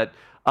baseball, but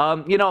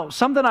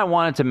something I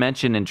wanted to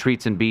mention in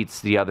Treats and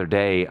Beats the other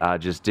day,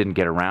 just didn't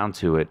get around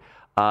to it.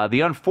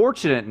 The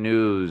unfortunate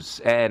news,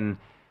 and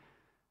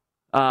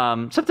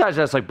sometimes I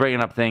just like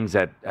bringing up things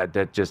that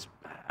just,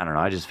 I don't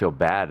know, I just feel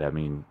bad. I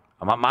mean,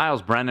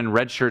 Miles Brennan,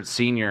 redshirt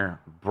senior,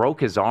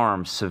 broke his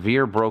arm,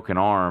 severe broken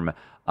arm.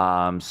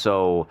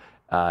 So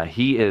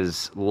he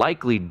is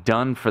likely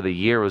done for the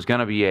year. It was going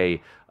to be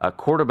a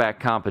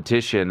quarterback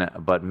competition,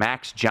 but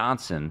Max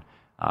Johnson,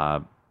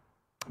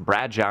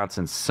 Brad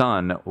Johnson's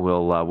son,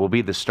 will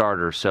be the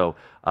starter. So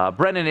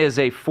Brennan is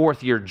a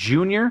fourth-year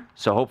junior,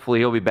 so hopefully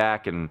he'll be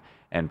back and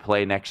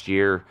play next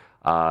year,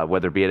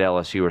 whether it be at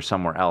LSU or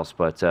somewhere else.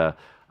 But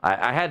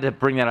I had to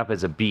bring that up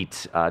as a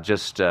beat,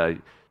 just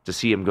to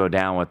see him go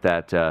down with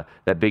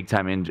that big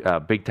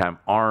time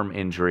arm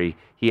injury.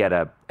 He had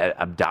a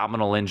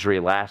abdominal injury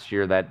last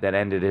year that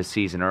ended his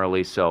season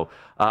early. So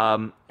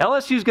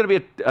LSU is going to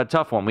be a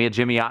tough one. We had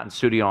Jimmy Ott in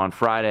studio on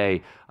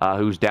Friday,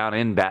 who's down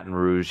in Baton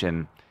Rouge,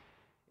 and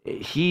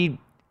he,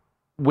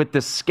 with the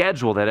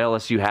schedule that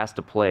LSU has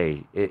to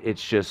play,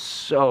 it's just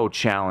so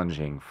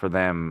challenging for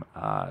them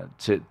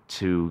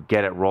to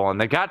get it rolling.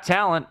 They've got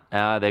talent.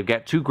 They've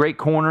got two great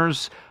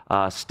corners.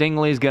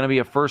 Stingley's going to be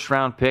a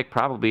first-round pick,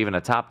 probably even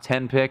a top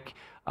 10 pick.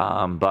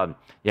 But,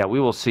 yeah,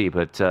 we will see.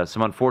 But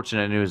some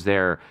unfortunate news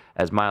there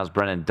as Miles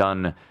Brennan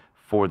done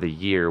for the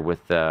year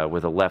with a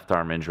left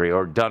arm injury,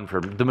 or done for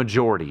the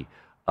majority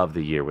of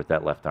the year with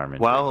that left arm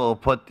injury. Well, we'll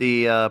put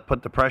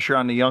the pressure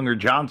on the younger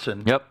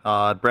Johnson. Yep.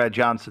 Brad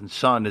Johnson's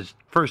son. His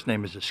first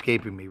name is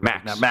escaping me right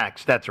Max. now.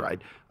 Max, that's right.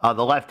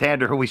 The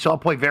left-hander who we saw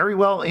play very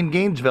well in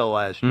Gainesville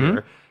last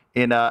year.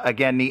 In,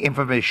 again, the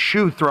infamous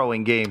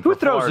shoe-throwing game. Who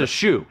throws a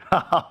shoe?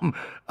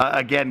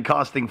 Again,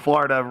 costing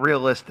Florida a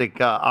realistic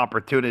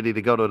opportunity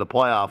to go to the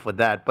playoff with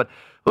that. But,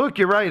 look,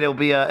 you're right. It'll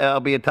be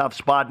a tough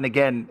spot. And,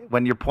 again,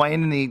 when you're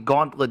playing in the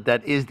gauntlet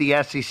that is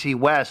the SEC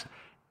West,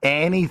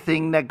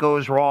 anything that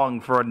goes wrong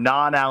for a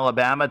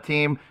non-Alabama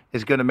team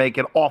is going to make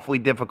it awfully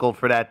difficult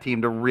for that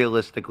team to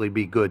realistically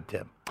be good,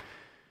 Tim.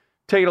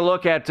 Taking a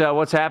look at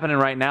what's happening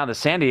right now, the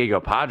San Diego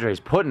Padres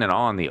putting it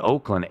on the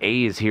Oakland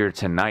A's here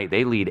tonight.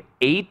 They lead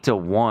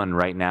 8-1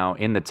 right now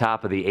in the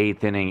top of the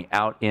eighth inning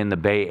out in the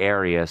Bay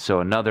Area. So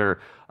another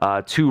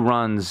 2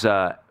 runs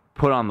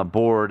put on the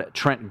board.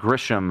 Trent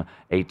Grisham,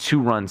 a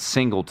 2-run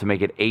single to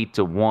make it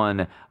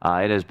 8-1. It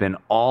has been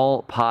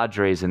all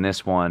Padres in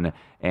this one.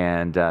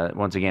 And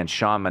once again,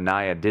 Sean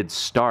Manaea did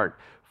start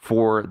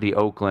for the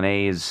Oakland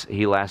A's.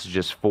 He lasted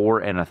just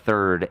 4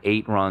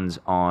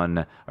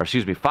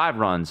 1/3, 5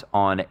 runs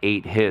on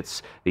 8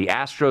 hits. The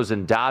Astros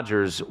and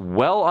Dodgers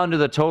well under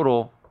the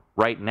total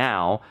right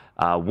now.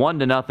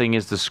 1-0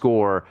 is the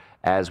score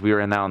as we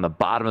are now in the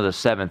bottom of the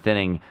 7th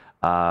inning.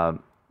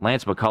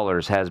 Lance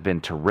McCullers has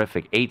been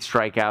terrific. 8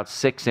 strikeouts,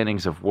 6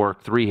 innings of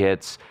work, 3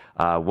 hits.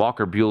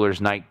 Walker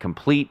Buehler's night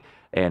complete,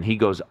 and he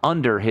goes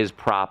under his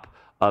prop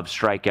of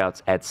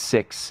strikeouts at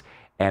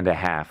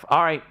 6.5.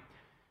 All right,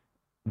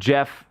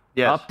 Jeff,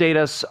 update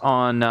us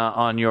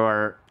on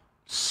your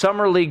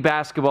Summer League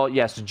basketball.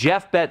 Yes,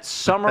 Jeff bet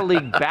Summer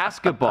League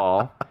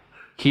basketball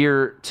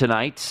here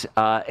tonight,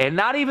 and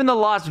not even the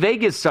Las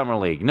Vegas Summer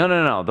League.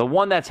 No. The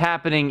one that's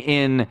happening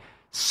in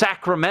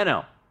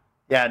Sacramento.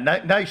 Yeah,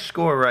 nice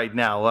score right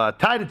now.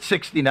 Tied at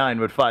 69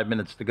 with 5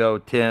 minutes to go,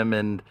 Tim.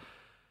 And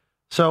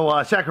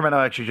so Sacramento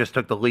actually just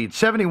took the lead.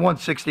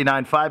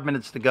 71-69, 5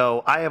 minutes to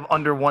go. I have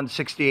under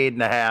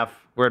 168.5.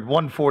 We're at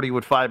 140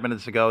 with 5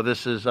 minutes to go.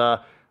 This is going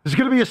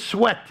to be a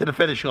sweat to the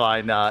finish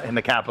line in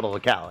the capital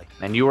of Cali.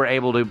 And you were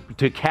able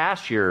to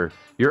cash your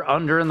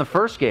under in the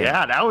first game.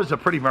 Yeah, that was a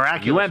pretty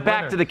miraculous You went back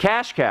winner. to the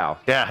cash cow.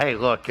 Yeah, hey,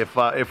 look, if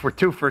we're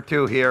 2 for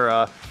 2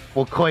 here,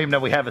 we'll claim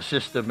that we have a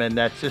system, and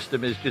that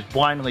system is just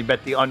blindly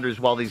bet the unders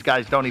while these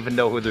guys don't even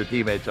know who their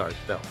teammates are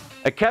still.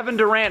 A Kevin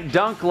Durant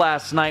dunk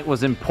last night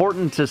was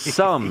important to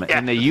some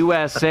in the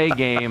USA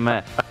game.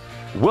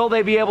 Will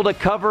they be able to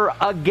cover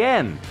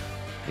again?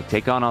 They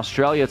take on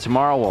Australia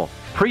tomorrow. We'll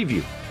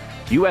preview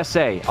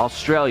USA,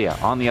 Australia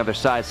on the other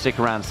side. Stick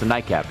around. It's the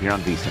Nightcap here on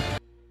VSiN.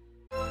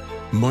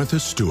 Martha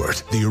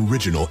Stewart, the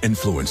original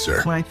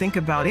influencer. When I think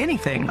about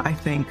anything, I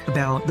think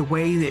about the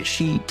way that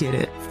she did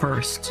it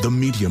first. The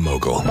media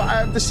mogul.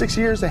 5 to 6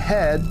 years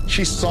ahead,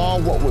 she saw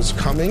what was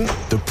coming.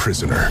 The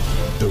prisoner.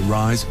 The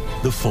rise,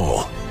 the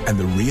fall, and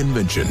the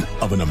reinvention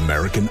of an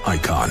American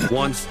icon.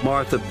 Once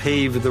Martha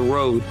paved the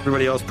road,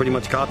 everybody else pretty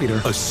much copied her.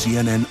 A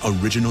CNN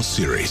original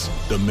series,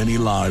 The Many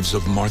Lives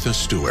of Martha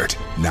Stewart,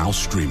 now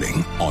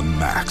streaming on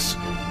Max.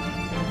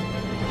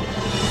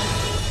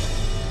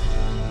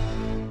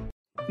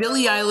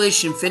 Billie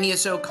Eilish and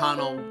Phineas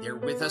O'Connell, they're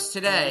with us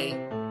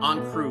today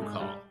on Crew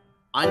Call.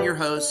 I'm your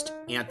host,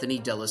 Anthony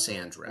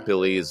D'Alessandro.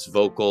 Billie's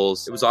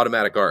vocals, it was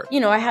automatic art. You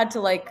know, I had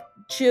to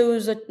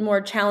choose a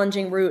more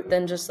challenging route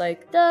than just da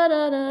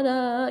da da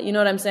da. You know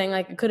what I'm saying?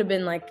 It could have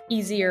been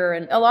easier.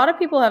 And a lot of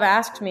people have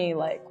asked me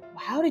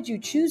how did you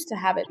choose to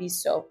have it be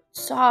so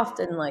soft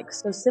and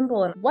so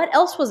simple? And what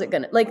else was it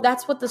gonna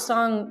that's what the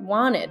song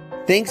wanted.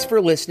 Thanks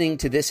for listening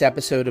to this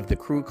episode of the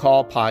Crew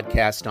Call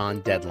podcast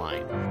on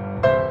Deadline.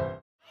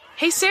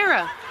 Hey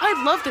Sarah,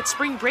 I love that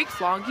spring break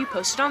vlog you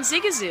posted on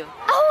Zigazoo.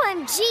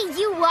 OMG,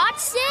 you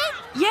watched it?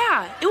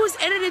 Yeah, it was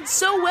edited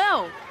so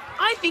well.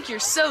 I think you're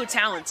so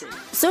talented.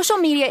 Social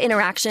media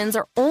interactions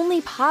are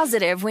only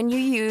positive when you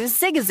use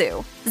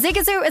Zigazoo.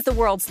 Zigazoo is the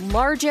world's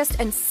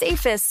largest and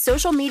safest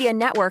social media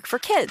network for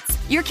kids.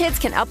 Your kids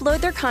can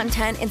upload their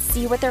content and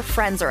see what their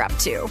friends are up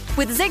to.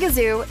 With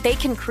Zigazoo, they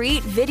can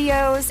create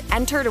videos,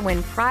 enter to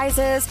win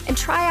prizes, and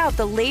try out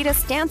the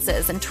latest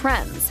dances and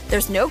trends.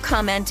 There's no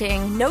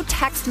commenting, no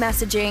text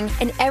messaging,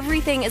 and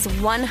everything is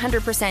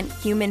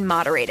 100% human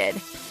moderated.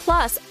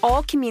 Plus,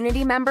 all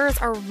community members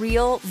are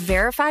real,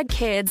 verified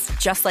kids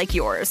just like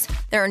yours.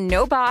 There are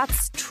no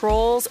bots,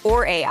 trolls,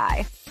 or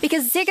AI.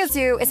 Because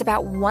Zigazoo is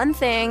about one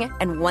thing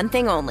and one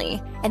thing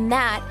only, and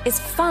that is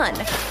fun.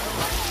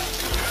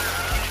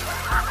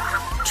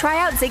 Try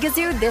out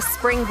Zigazoo this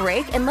spring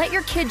break and let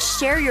your kids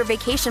share your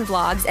vacation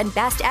vlogs and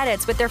best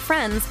edits with their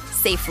friends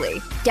safely.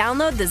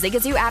 Download the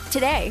Zigazoo app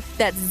today.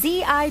 That's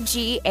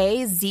Zigazoo.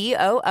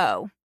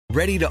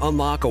 Ready to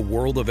unlock a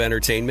world of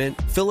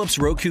entertainment? Philips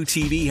Roku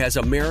TV has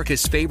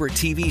America's favorite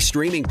TV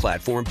streaming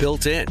platform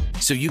built in.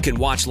 So you can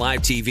watch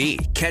live TV,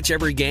 catch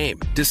every game,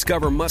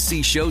 discover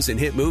must-see shows and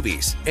hit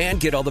movies, and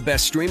get all the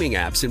best streaming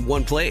apps in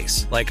one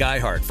place, like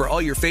iHeart for all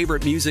your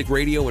favorite music,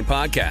 radio, and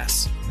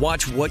podcasts.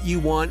 Watch what you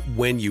want,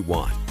 when you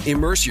want.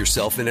 Immerse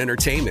yourself in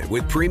entertainment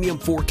with premium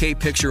 4K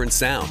picture and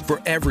sound for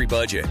every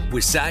budget,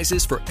 with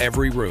sizes for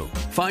every room.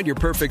 Find your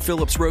perfect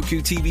Philips Roku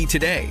TV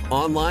today,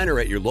 online or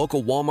at your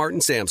local Walmart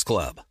and Sam's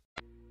Club.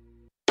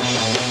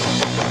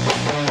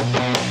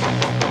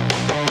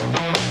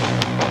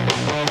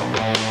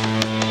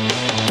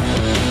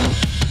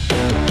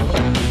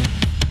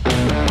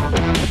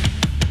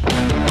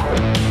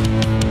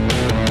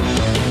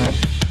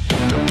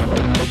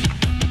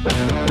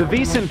 The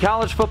VSiN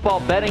College Football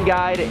Betting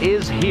Guide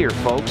is here,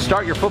 folks.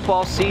 Start your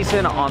football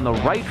season on the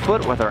right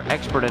foot with our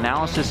expert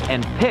analysis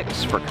and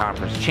picks for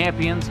conference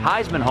champions,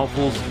 Heisman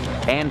hopefuls,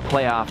 and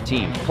playoff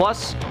teams.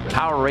 Plus,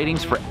 power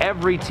ratings for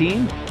every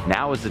team.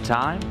 Now is the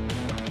time.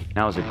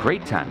 Now is a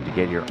great time to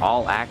get your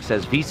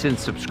all-access VSiN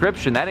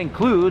subscription. That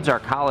includes our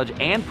college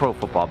and pro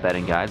football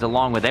betting guides,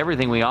 along with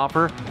everything we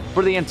offer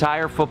for the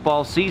entire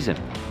football season.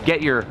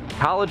 Get your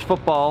college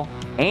football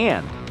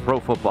and pro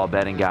football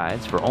betting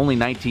guides for only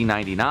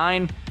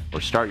 $19.99,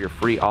 or start your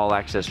free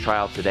all-access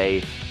trial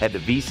today. Head to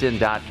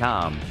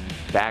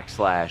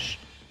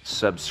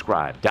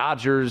vsin.com/subscribe.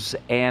 Dodgers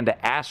and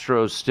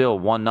Astros still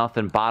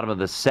 1-0, bottom of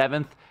the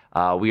 7th.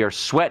 We are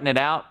sweating it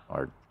out,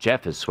 or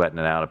Jeff is sweating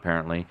it out,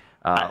 apparently.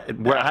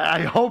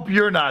 I hope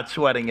you're not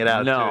sweating it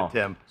out, too,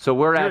 Tim. So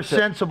you're a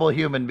sensible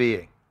human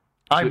being.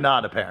 I'm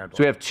not, apparently.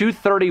 So we have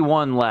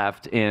 2:31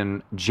 left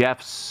in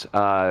Jeff's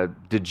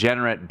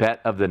degenerate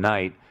bet of the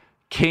night.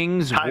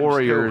 Kings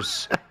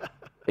Warriors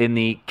in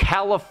the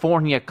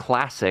California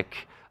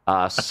Classic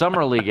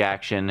Summer League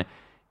action.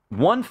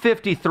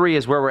 153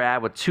 is where we're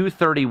at with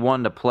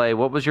 2:31 to play.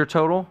 What was your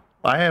total?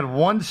 I had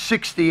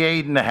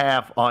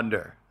 168.5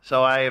 under.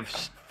 So I have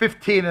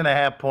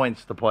 15.5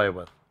 points to play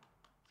with.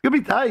 It's going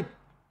to be tight.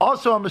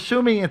 Also, I'm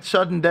assuming it's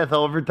sudden death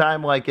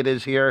overtime like it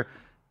is here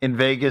in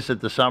Vegas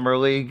at the Summer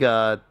League,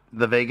 the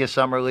Vegas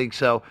Summer League.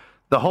 So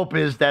the hope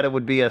is that it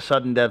would be a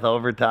sudden death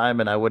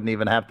overtime and I wouldn't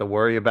even have to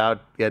worry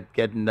about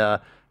getting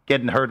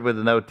hurt with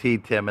an OT,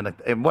 Tim.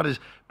 And what has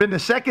been the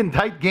second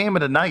tight game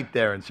of the night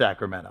there in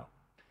Sacramento.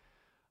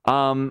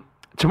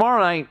 Tomorrow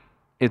night,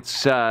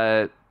 it's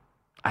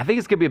I think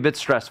it's going to be a bit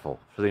stressful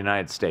for the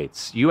United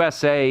States.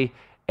 USA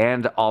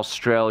and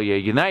Australia.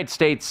 United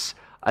States,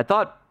 I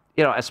thought,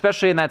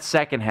 especially in that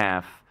second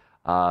half,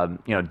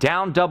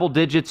 down double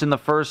digits in the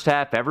first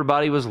half.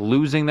 Everybody was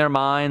losing their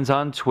minds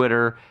on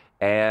Twitter.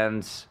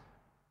 And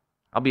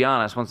I'll be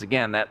honest, once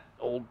again, that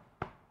old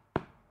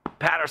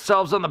pat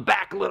ourselves on the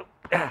back a little.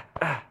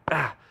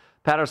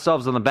 Pat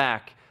ourselves on the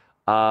back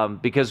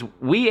because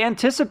we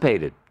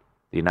anticipated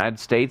the United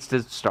States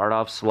to start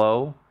off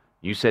slow.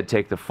 You said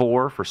take the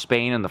 4 for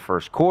Spain in the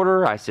first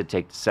quarter. I said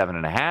take the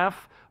 7.5.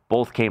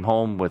 Both came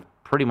home with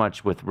pretty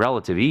much with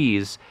relative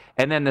ease.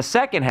 And then the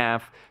second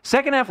half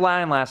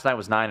line last night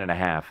was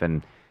 9.5.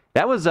 And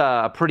that was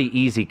a pretty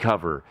easy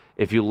cover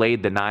if you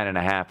laid the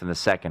 9.5 in the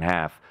second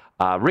half.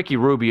 Ricky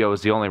Rubio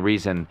is the only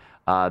reason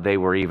they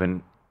were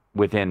even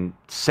within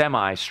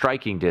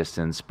semi-striking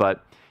distance.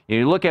 But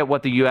you look at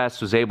what the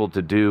U.S. was able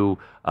to do.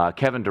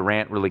 Kevin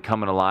Durant really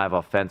coming alive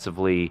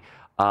offensively.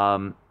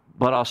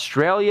 But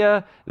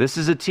Australia, this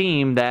is a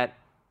team that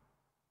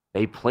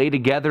they play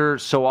together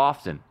so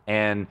often.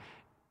 And,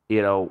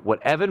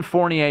 what Evan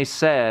Fournier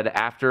said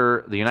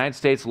after the United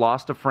States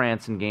lost to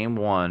France in Game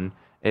 1,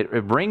 it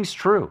rings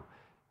true.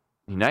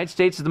 The United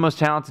States is the most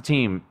talented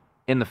team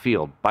in the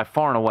field by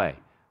far and away.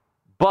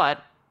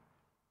 But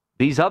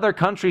these other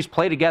countries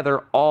play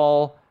together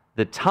all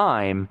the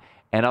time.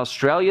 And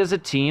Australia is a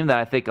team that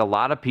I think a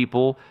lot of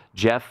people,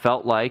 Jeff,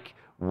 felt like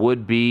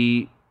would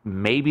be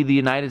maybe the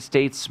United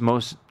States'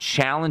 most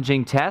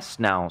challenging test.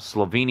 Now,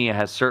 Slovenia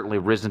has certainly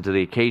risen to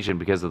the occasion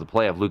because of the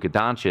play of Luka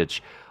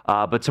Doncic.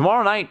 But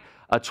tomorrow night,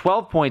 a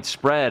 12-point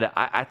spread,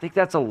 I think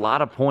that's a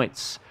lot of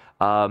points.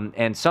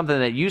 And something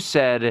that you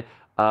said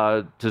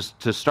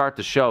to start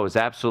the show is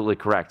absolutely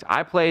correct.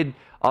 I played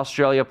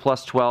Australia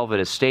plus 12. It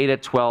has stayed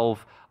at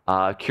 12.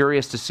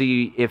 Curious to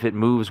see if it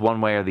moves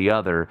one way or the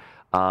other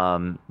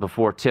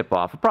before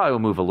tip-off. It probably will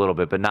move a little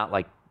bit, but not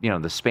like,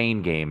 the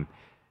Spain game.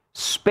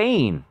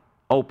 Spain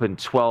opened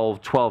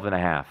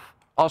 12.5.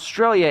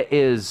 Australia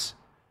is,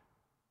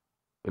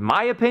 in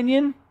my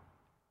opinion,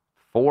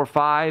 4 or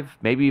 5,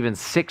 maybe even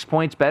 6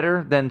 points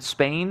better than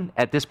Spain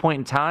at this point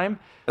in time.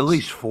 At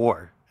least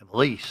 4, at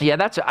least. Yeah,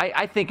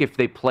 I think if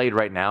they played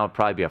right now, it'd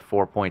probably be a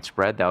 4-point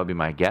spread. That would be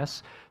my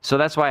guess. So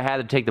that's why I had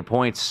to take the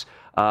points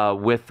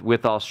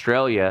with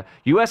Australia.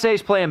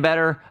 USA's playing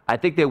better. I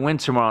think they win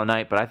tomorrow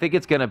night, but I think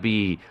it's going to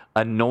be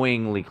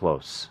annoyingly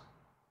close.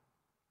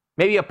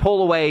 Maybe a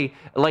pull away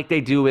like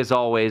they do as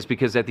always,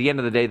 because at the end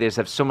of the day, they just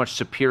have so much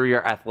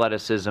superior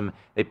athleticism.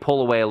 They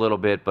pull away a little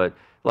bit, but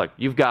look,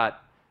 you've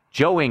got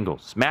Joe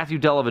Ingles, Matthew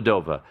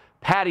Dellavedova,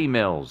 Patty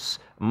Mills,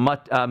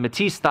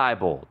 Matisse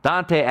Thybulle,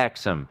 Dante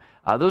Exum.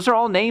 Those are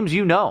all names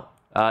in the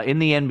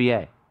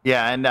NBA.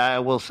 Yeah, and I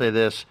will say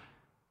this.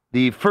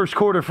 The first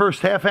quarter,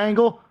 first half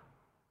angle,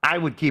 I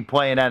would keep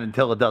playing that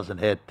until it doesn't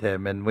hit,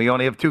 Tim. And we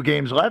only have 2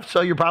 games left,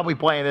 so you're probably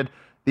playing it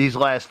these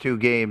last 2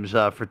 games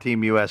for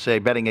Team USA,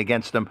 betting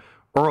against them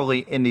early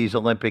in these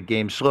Olympic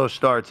games. Slow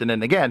starts. And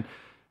then, again,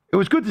 it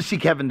was good to see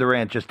Kevin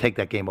Durant just take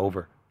that game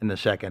over in the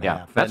second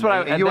half. That's what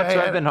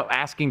I've been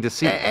asking to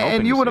see.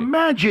 And you would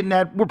imagine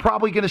that we're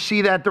probably going to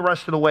see that the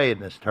rest of the way in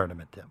this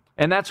tournament, Tim.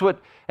 And that's what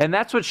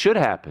should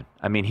happen.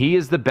 I mean, he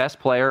is the best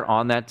player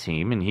on that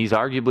team, and he's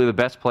arguably the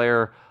best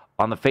player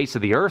on the face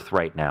of the earth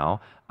right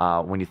now.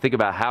 When you think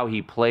about how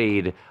he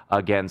played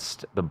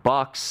against the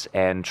Bucks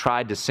and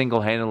tried to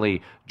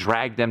single-handedly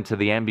drag them to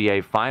the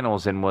NBA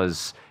Finals and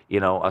was,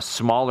 a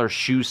smaller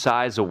shoe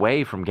size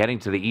away from getting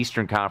to the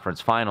Eastern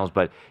Conference Finals.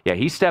 But, yeah,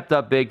 he stepped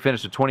up big,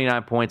 finished with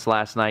 29 points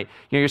last night.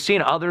 You're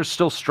seeing others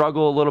still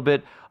struggle a little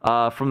bit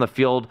from the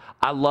field.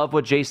 I love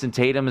what Jason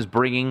Tatum is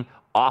bringing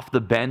off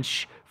the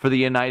bench for the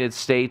United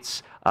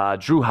States.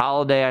 Drew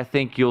Holiday, I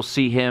think you'll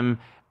see him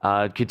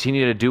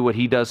continue to do what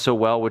he does so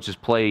well, which is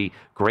play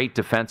great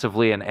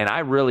defensively. And I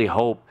really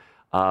hope,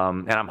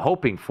 and I'm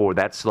hoping for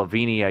that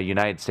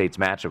Slovenia-United States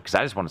matchup, because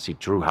I just want to see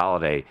Drew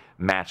Holiday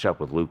match up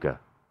with Luka.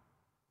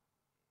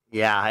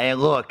 Yeah, and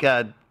look,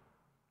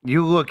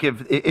 you look,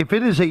 if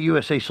it is a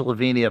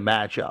USA-Slovenia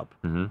matchup,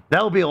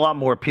 that will be a lot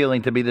more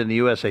appealing to me than the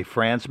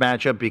USA-France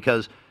matchup,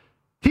 because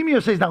Team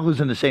USA is not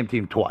losing the same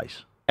team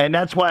twice. And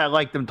that's why I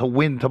like them to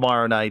win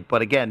tomorrow night.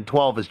 But again,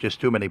 12 is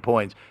just too many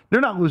points. They're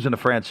not losing to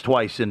France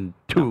twice in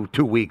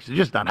two weeks. It's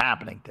just not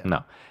happening, Tim.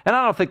 No. And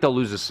I don't think they'll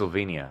lose to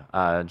Slovenia.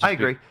 I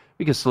agree.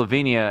 Because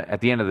Slovenia, at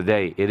the end of the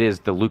day, it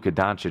is the Luka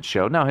Doncic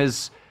show. Now,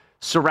 his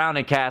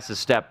surrounding cast has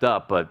stepped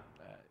up, but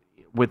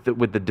with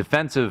the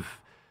defensive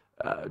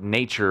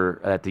nature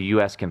that the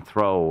U.S. can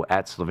throw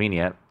at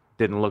Slovenia,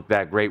 didn't look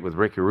that great with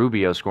Ricky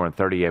Rubio scoring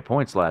 38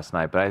 points last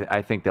night. But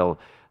I think they'll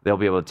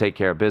be able to take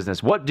care of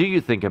business. What do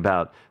you think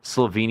about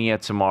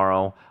Slovenia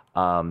tomorrow?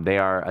 They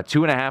are a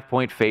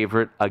 2.5-point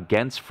favorite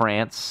against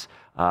France.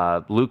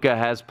 Luka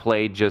has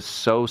played just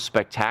so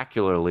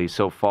spectacularly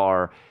so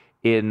far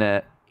in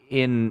the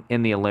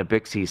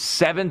Olympics. He's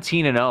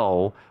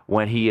 17-0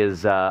 when he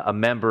is a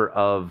member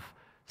of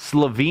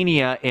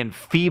Slovenia in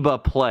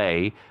FIBA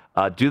play.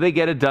 Do they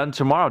get it done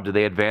tomorrow? Do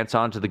they advance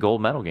on to the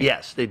gold medal game?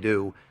 Yes, they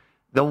do.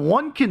 The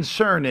one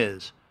concern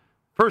is,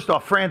 first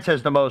off, France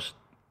has the most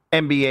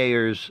current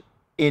NBAers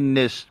in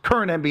this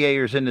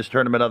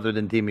tournament other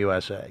than Team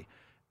USA.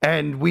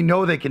 And we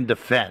know they can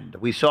defend.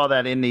 We saw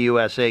that in the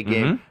USA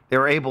game. Mm-hmm. They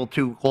were able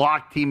to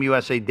lock Team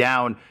USA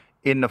down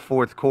in the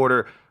fourth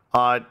quarter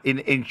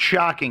in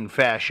shocking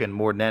fashion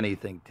more than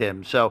anything,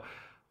 Tim. So,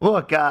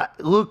 look,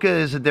 Luka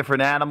is a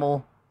different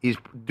animal. He's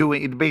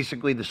doing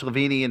basically the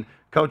Slovenian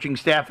coaching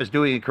staff is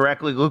doing it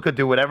correctly. Luka,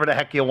 do whatever the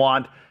heck you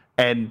want,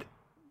 and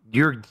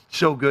you're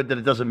so good that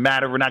it doesn't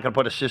matter. We're not going to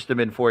put a system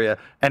in for you.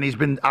 And he's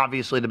been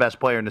obviously the best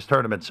player in this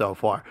tournament so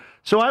far.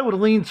 So I would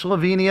lean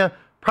Slovenia.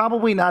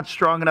 Probably not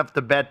strong enough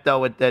to bet,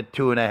 though, at that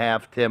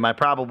 2.5, Tim. I'd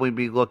probably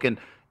be looking,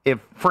 if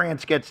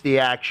France gets the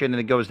action and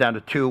it goes down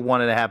to 2,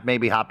 1.5,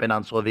 maybe hop in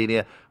on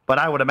Slovenia. But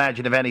I would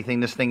imagine, if anything,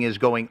 this thing is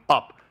going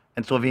up.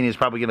 And Slovenia is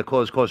probably going to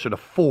close closer to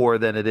 4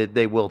 than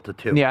they will to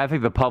 2. Yeah, I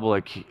think the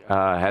public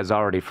has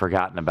already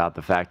forgotten about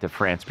the fact that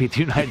France beat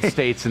the United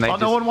States, and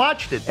no one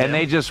watched it. And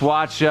they just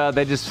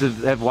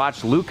have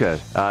watched Luka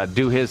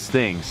do his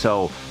thing.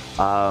 So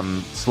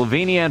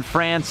Slovenia and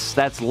France,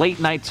 that's late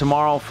night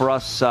tomorrow for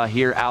us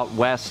here out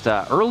west.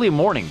 Early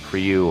morning for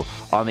you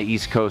on the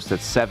East Coast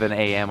at 7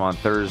 a.m. on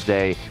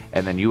Thursday,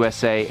 and then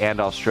USA and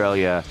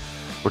Australia.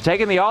 We're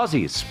taking the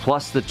Aussies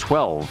plus the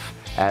 12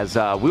 as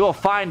we will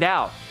find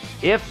out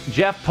if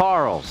Jeff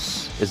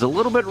Parles is a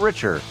little bit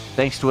richer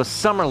thanks to a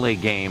Summer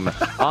League game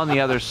on the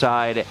other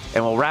side.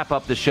 And we'll wrap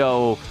up the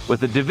show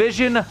with a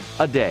division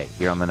a day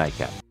here on the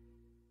Nightcap.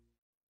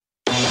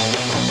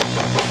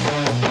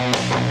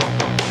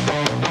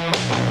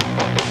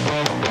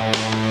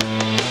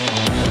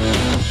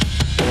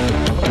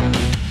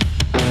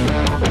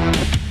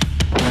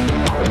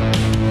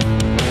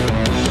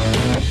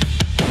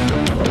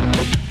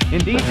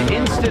 Indeed's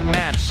Instant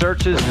Match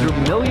searches through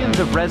millions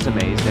of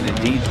resumes in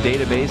Indeed's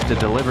database to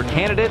deliver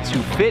candidates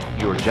who fit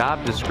your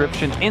job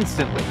description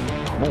instantly.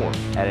 More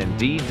at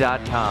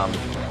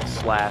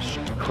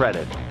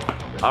Indeed.com/credit.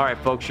 All right,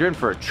 folks, you're in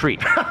for a treat.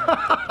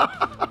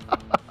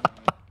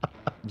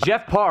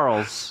 Jeff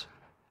Parles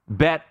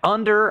bet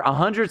under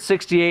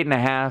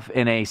 168.5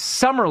 in a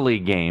Summer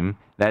League game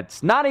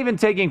that's not even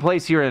taking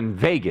place here in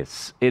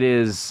Vegas. It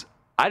is,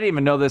 I didn't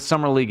even know this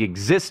Summer League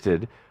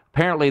existed.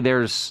 Apparently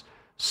there's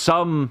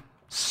some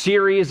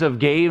series of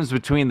games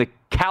between the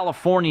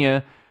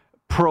California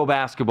pro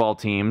basketball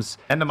teams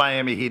and the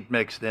Miami Heat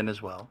mixed in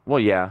as well. Well,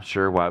 yeah,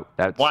 sure. Why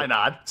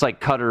not? It's like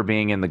Cutter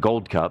being in the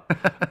Gold Cup.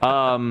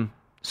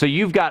 So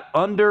you've got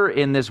under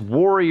in this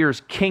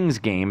Warriors-Kings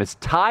game. It's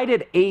tied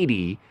at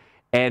 80,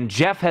 and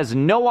Jeff has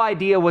no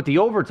idea what the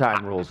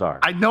overtime rules are.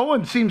 No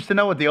one seems to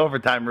know what the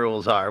overtime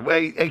rules are.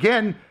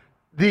 Again,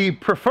 the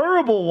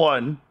preferable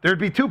one, there'd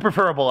be 2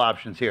 preferable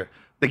options here.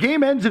 The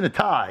game ends in a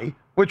tie,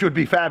 which would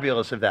be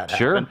fabulous if that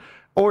happened.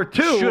 Or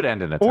 2, should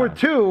end in a tie. Or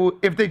 2,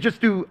 if they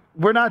just do,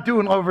 we're not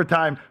doing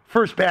overtime,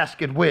 first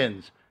basket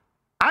wins.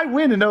 I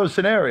win in those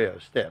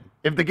scenarios, Tim,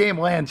 if the game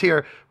lands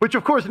here, which,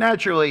 of course,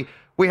 naturally,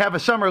 we have a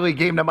Summer League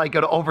game that might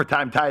go to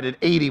overtime tied at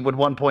 80 with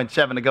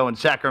 1.7 to go in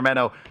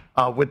Sacramento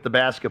with the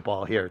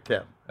basketball here,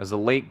 Tim. As the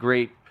late,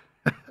 great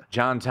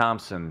John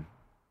Thompson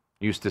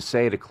used to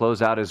say to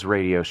close out his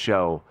radio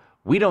show,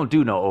 we don't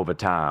do no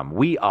overtime.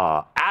 We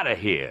are out of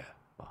here.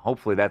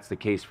 Hopefully that's the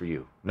case for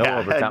you. No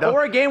overtime.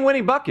 Or a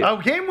game-winning bucket.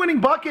 A game-winning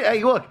bucket.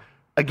 Hey, look,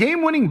 a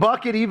game-winning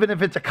bucket, even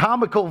if it's a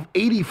comical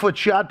 80-foot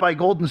shot by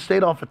Golden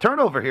State off a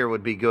turnover here,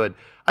 would be good.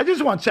 I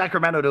just want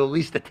Sacramento to at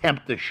least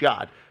attempt the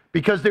shot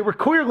because they were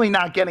clearly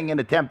not getting an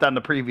attempt on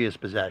the previous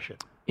possession.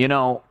 You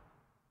know,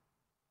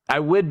 I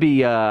would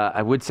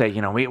say,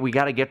 you know, we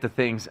got to get to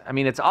things. I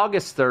mean, it's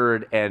August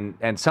 3rd,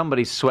 and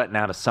somebody's sweating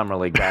out a Summer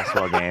League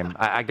basketball game.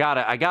 I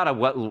gotta.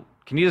 What?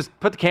 Can you just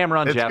put the camera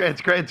on, Jeff?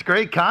 It's great. It's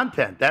great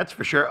content. That's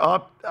for sure.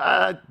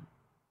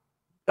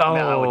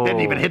 No, it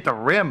didn't even hit the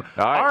rim.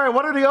 All right.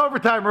 What are the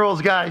overtime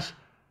rules, guys?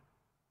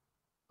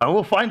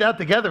 We'll find out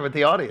together with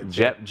the audience.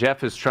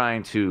 Jeff is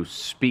trying to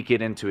speak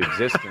it into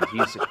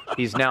existence.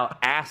 He's now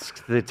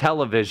asked the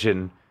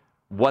television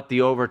what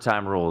the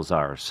overtime rules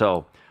are.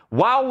 So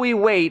while we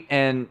wait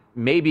and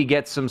maybe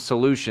get some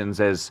solutions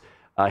as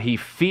he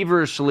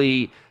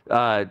feverishly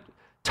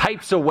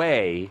types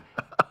away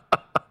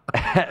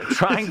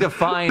trying to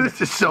find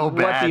this is so what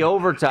bad. the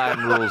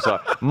overtime rules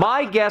are.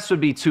 My guess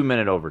would be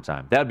 2-minute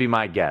overtime. That would be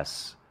my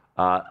guess.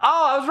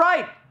 I was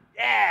right.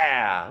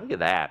 Yeah, look at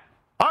that.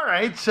 All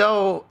right,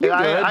 so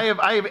I have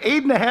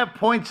 8.5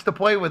 points to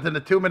play with in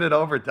a 2-minute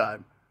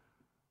overtime.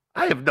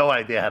 I have no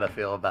idea how to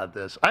feel about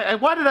this.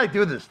 Why did I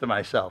do this to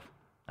myself?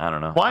 I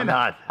don't know. Why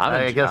not?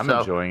 I guess I'm so.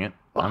 enjoying it.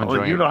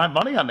 Well, you don't have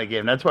money on the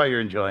game. That's why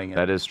you're enjoying it.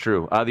 That is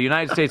true. The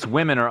United States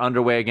women are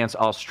underway against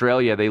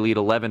Australia. They lead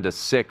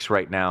 11-6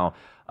 right now,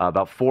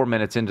 about 4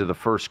 minutes into the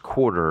first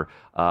quarter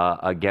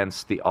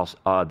against the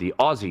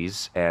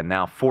Aussies, and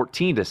now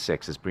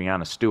 14-6 as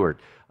Breanna Stewart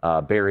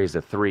buries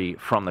a 3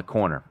 from the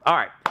corner. All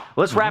right,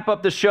 let's wrap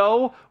up the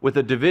show with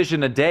a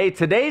division a day.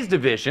 Today's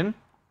division,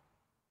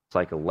 it's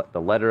like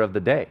the letter of the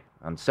day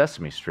on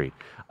Sesame Street.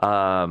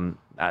 Not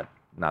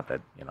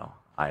that,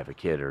 I have a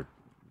kid or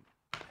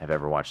have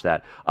ever watched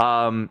that.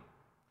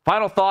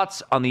 Final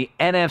thoughts on the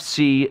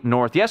NFC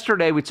North.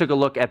 Yesterday, we took a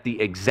look at the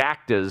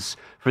exactas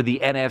for the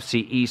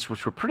NFC East,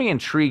 which were pretty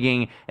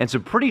intriguing and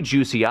some pretty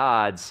juicy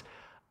odds.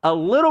 A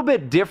little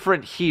bit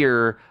different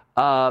here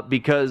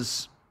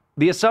because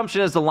the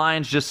assumption is the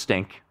Lions just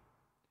stink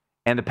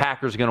and the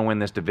Packers are going to win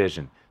this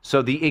division.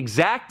 So the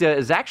exacta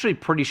is actually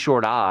pretty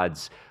short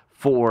odds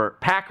for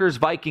Packers,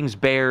 Vikings,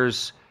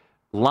 Bears,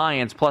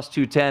 Lions plus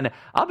 210.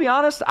 I'll be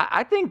honest,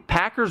 I think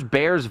Packers,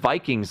 Bears,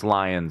 Vikings,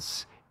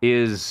 Lions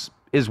is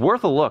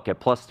worth a look at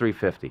plus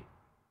 350.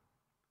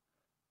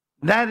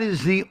 That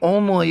is the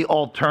only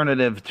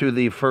alternative to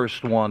the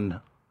first one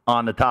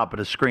on the top of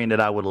the screen that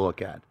I would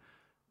look at.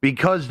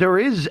 Because there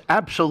is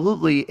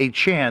absolutely a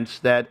chance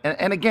that,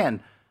 and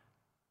again,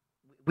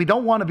 we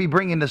don't want to be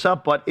bringing this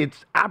up, but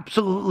it's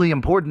absolutely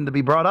important to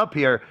be brought up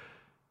here.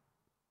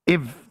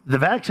 If the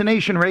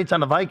vaccination rates on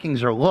the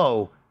Vikings are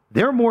low,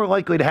 they're more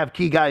likely to have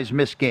key guys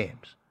miss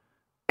games.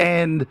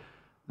 And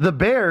the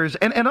Bears,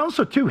 and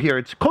also, too, here,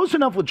 it's close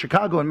enough with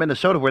Chicago and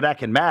Minnesota where that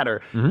can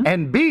matter. Mm-hmm.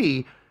 And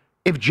B,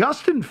 if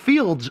Justin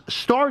Fields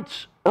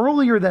starts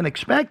earlier than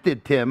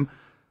expected, Tim,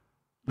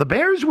 the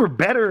Bears were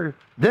better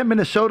than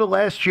Minnesota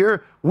last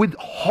year with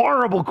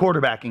horrible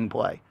quarterbacking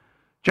play.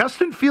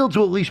 Justin Fields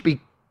will at least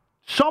be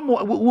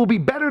will be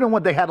better than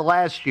what they had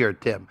last year,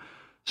 Tim.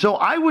 So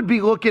I would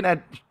be looking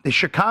at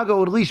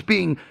Chicago at least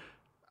being,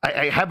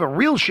 I have a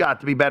real shot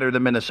to be better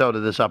than Minnesota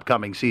this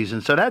upcoming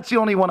season. So that's the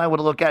only one I would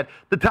look at.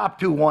 The top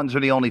 2 ones are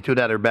the only 2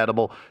 that are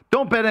bettable.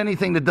 Don't bet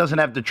anything that doesn't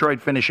have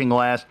Detroit finishing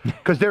last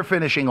because they're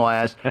finishing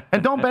last.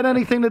 And don't bet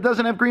anything that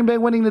doesn't have Green Bay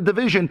winning the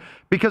division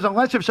because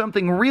unless if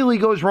something really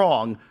goes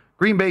wrong,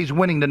 Green Bay's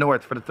winning the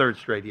North for the 3rd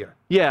straight year.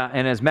 Yeah,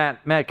 and as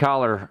Matt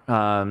Collar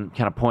kind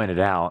of pointed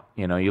out,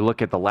 you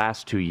look at the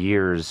last 2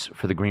 years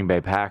for the Green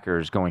Bay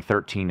Packers going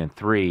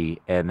 13-3,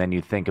 and then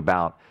you think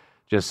about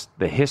just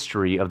the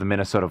history of the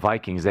Minnesota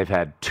Vikings. They've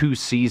had 2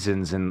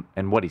 seasons in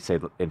what do you say,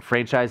 in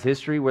franchise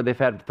history where they've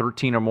had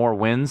 13 or more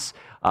wins.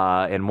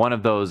 And one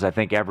of those, I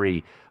think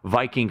every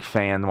Viking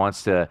fan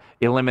wants to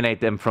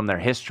eliminate them from their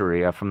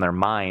history, from their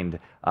mind,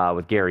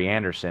 with Gary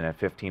Anderson at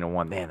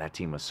 15-1. Man, that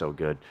team was so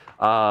good.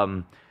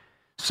 I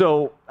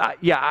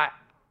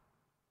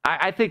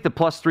think the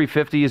plus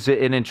 350 is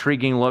an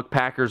intriguing look.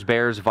 Packers,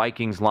 Bears,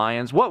 Vikings,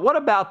 Lions. What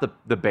about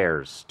the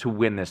Bears to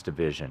win this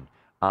division?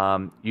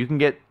 You can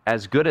get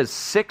as good as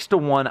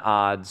 6-1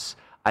 odds.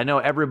 I know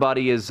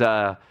everybody is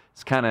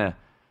kind of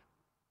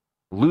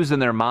losing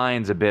their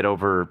minds a bit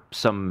over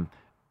some.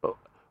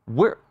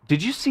 Where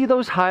did you see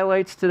those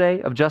highlights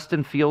today of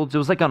Justin Fields? It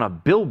was like on a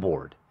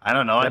billboard. I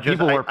don't know.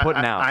 People were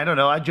putting out. I don't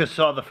know. I just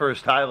saw the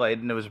first highlight,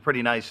 and it was a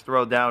pretty nice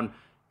throw down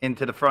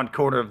into the front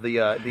corner of the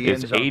end zone.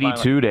 It's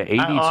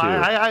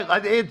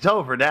 82-82. It's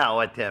over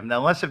now at Tim.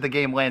 Unless if the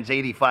game lands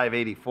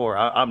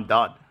 85-84, I'm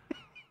done.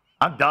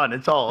 I'm done.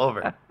 It's all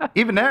over.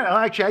 Even there,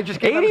 actually, I just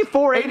gave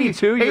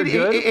 84-82. You're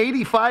good.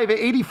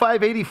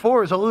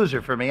 85-84 is a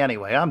loser for me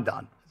anyway. I'm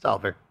done. It's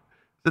over. It's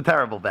a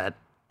terrible bet.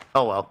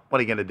 Oh well, what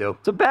are you gonna do?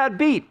 It's a bad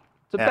beat.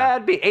 It's a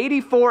bad beat.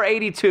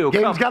 84-82.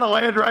 Game's got to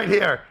land right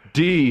here.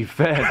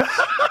 Defense.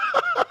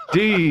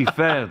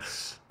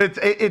 Defense.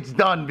 It's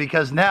done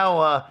because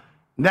now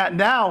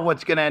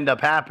what's going to end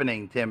up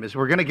happening, Tim, is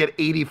we're going to get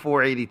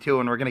 84-82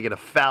 and we're going to get a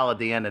foul at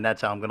the end, and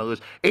that's how I'm going to lose.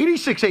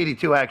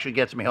 86-82 actually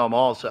gets me home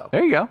also.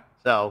 There you go.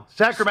 So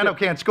Sacramento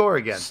can't score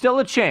again. Still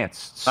a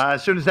chance.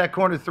 As soon as that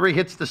corner 3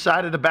 hits the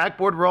side of the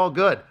backboard, we're all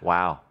good.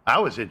 Wow.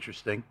 That was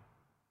interesting.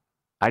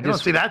 I don't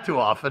see that too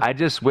often. I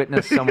just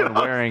witnessed someone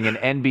wearing an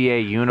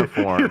NBA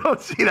uniform. You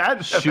don't see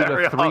that shoot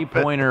very a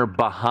three-pointer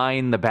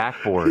behind the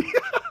backboard.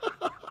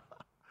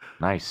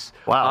 Nice.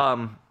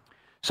 Wow.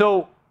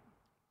 So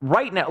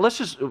right now, let's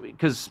just,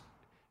 because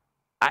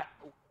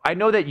I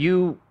know that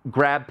you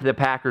grabbed the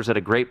Packers at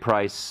a great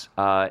price,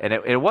 and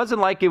it wasn't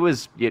like it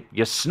was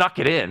you snuck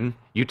it in.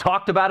 You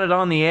talked about it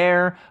on the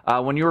air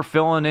when you were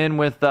filling in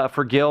with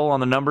for Gil on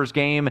the numbers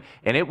game,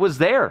 and it was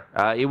there.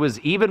 It was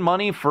even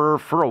money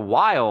for a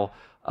while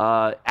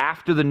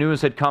after the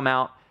news had come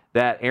out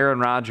that Aaron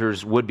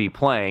Rodgers would be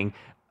playing.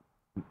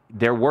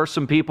 There were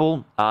some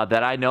people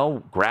that I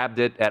know grabbed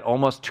it at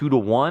almost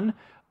 2-1.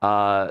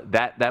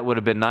 That would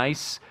have been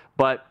nice.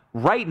 But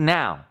right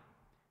now,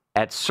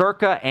 at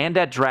Circa and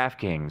at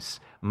DraftKings,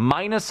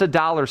 minus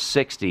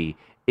 $1.60.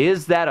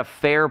 Is that a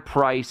fair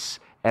price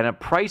and a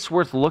price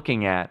worth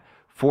looking at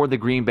for the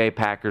Green Bay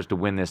Packers to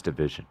win this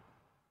division?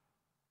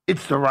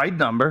 It's the right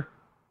number.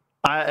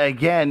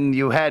 Again,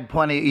 you had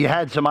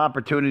some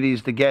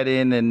opportunities to get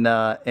in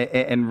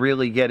and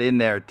really get in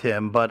there,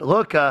 Tim. But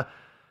look,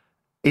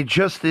 it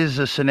just is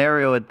a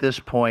scenario at this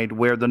point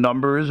where the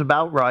number is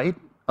about right.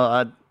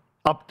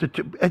 Up to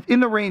in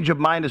the range of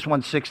minus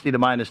 160 to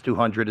minus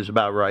 200 is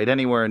about right.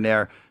 Anywhere in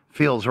there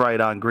feels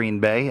right on Green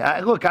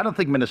Bay. Look, I don't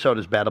think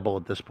Minnesota's bettable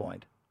at this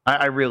point.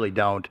 I really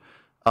don't.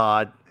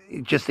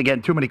 Just,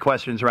 again, too many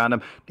questions around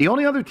them. The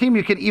only other team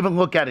you can even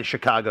look at is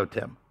Chicago,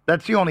 Tim.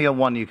 That's the only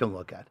one you can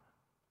look at.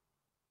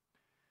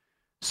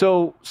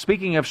 So,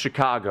 speaking of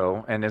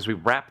Chicago, and as we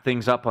wrap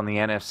things up on the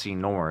NFC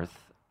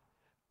North,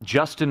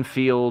 Justin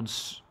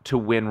Fields to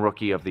win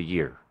Rookie of the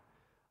Year.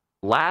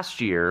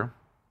 Last year,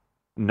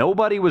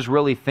 nobody was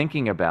really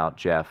thinking about,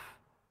 Jeff,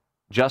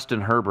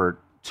 Justin Herbert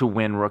to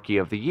win Rookie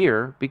of the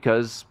Year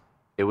because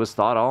it was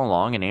thought all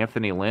along, and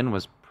Anthony Lynn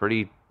was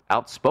pretty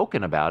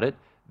outspoken about it,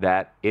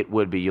 that it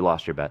would be, you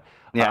lost your bet,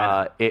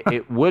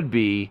 it would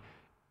be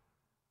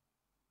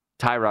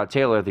Tyrod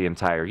Taylor the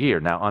entire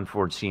year. Now,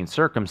 unforeseen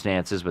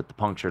circumstances with the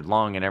punctured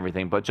lung and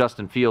everything, but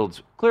Justin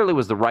Fields clearly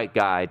was the right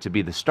guy to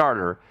be the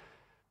starter.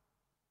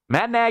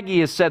 Matt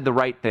Nagy has said the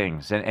right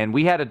things, and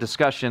we had a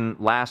discussion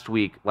last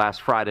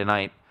Friday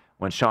night,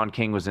 when Sean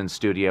King was in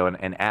studio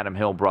and Adam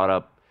Hill brought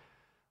up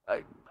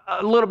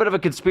a little bit of a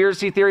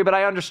conspiracy theory, but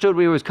I understood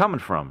where he was coming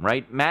from,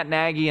 right? Matt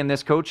Nagy and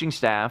this coaching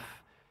staff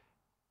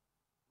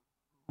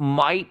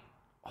might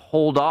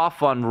hold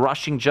off on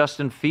rushing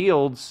Justin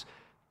Fields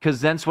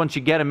because then once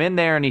you get him in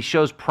there and he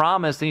shows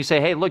promise, then you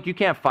say, hey, look, you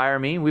can't fire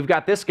me. We've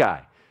got this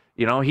guy.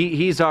 You know,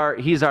 he's our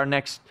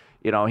next,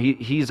 you know,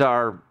 he's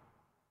our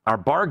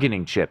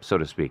bargaining chip, so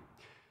to speak.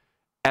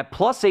 At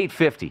plus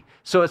 850.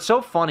 So it's so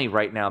funny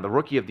right now, the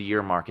Rookie of the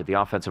Year market, the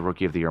offensive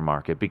Rookie of the Year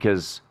market,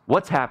 because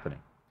what's happening?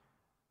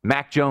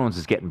 Mac Jones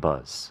is getting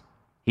buzz.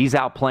 He's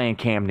out playing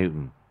Cam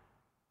Newton.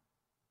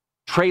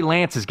 Trey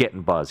Lance is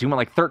getting buzz. He went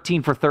like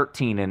 13 for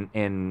 13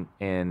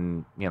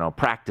 in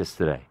practice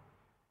today.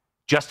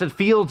 Justin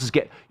Fields is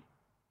getting...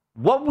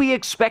 What we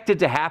expected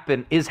to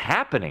happen is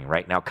happening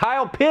right now.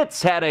 Kyle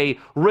Pitts had a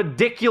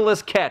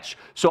ridiculous catch.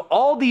 So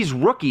all these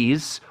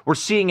rookies we're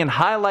seeing in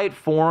highlight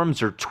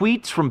forums or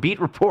tweets from beat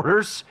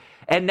reporters,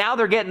 and now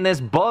they're getting this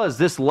buzz,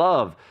 this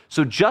love.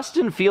 So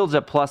Justin Fields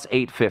at plus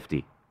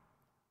 850.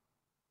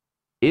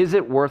 Is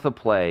it worth a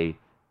play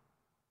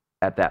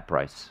at that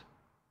price?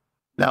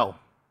 No.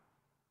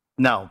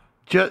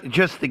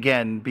 Just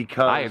again,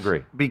 because... I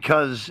agree.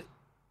 Because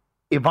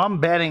if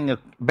I'm betting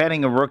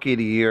a Rookie of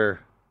the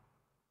Year...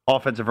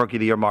 offensive Rookie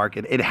of the Year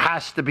market, it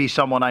has to be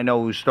someone I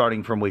know who's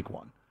starting from week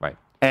one. Right.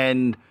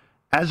 And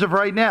as of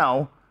right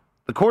now,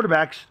 the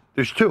quarterbacks,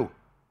 there's two.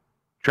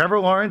 Trevor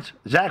Lawrence,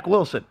 Zach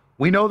Wilson.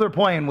 We know they're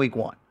playing week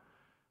one.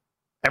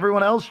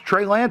 Everyone else,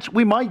 Trey Lance,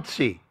 we might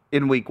see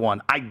in week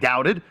one. I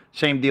doubt it.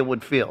 Same deal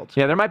with Fields.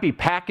 Yeah, there might be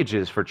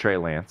packages for Trey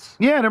Lance.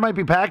 Yeah, there might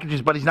be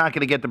packages, but he's not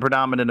going to get the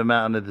predominant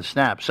amount of the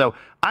snaps. So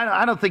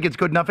I don't think it's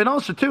good enough. And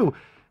also, too,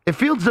 if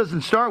Fields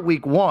doesn't start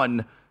week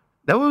one,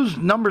 those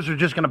numbers are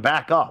just going to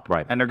back up.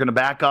 Right. And they're going to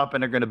back up,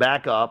 and they're going to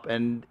back up.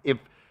 And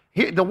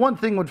the one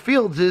thing with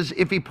Fields is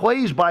if he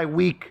plays by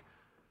week,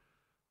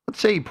 let's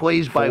say he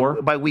plays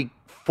by week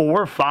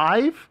 4 or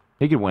 5,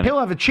 he could win. He'll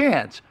have a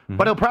chance. Mm-hmm.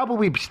 But he'll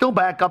probably still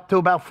back up to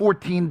about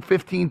 14,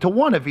 15 to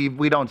 1 if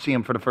we don't see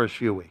him for the first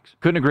few weeks.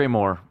 Couldn't agree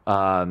more.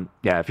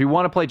 If you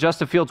want to play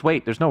Justin Fields,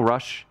 wait. There's no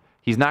rush.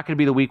 He's not going to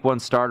be the week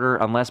 1 starter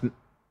unless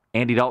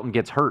Andy Dalton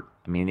gets hurt.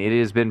 I mean, it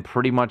has been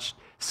pretty much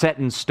set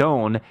in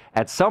stone.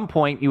 At some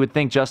point, you would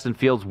think Justin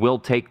Fields will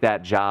take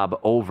that job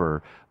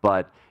over.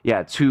 But,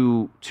 yeah,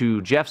 to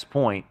Jeff's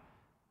point,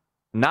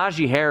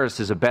 Najee Harris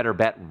is a better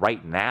bet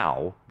right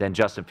now than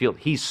Justin Fields.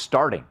 He's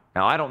starting.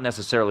 Now, I don't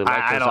necessarily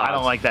like those odds. I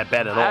don't like that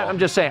bet at all. I'm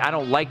just saying, I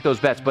don't like those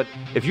bets. But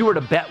if you were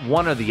to bet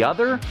one or the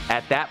other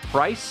at that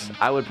price,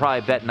 I would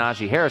probably bet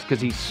Najee Harris because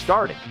he's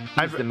starting.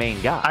 He's the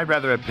main guy. I'd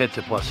rather have Pitts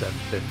at plus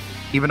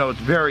 750, even though it's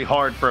very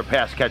hard for a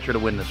pass catcher to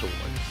win this award.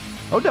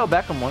 Odell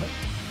Beckham won it.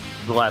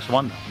 The last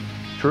one, though.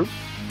 True.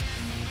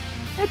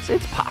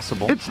 It's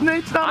possible. It's not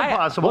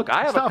impossible. Look,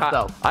 I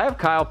have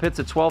Kyle Pitts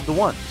at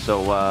 12-1.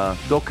 So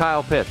go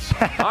Kyle Pitts.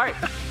 All right,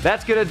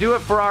 that's going to do it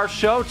for our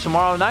show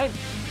tomorrow night.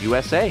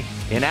 USA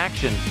in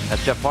action.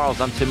 That's Jeff Parles.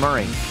 I'm Tim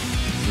Murray.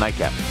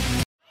 Nightcap.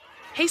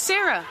 Hey,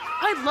 Sarah.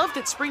 I love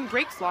that spring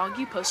break vlog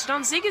you posted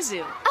on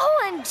Zigazoo.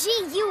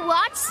 OMG, you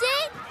watched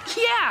it?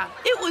 Yeah,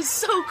 it was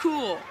so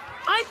cool.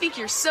 I think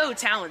you're so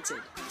talented.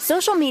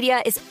 Social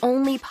media is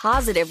only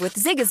positive with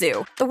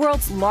Zigazoo, the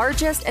world's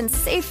largest and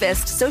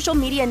safest social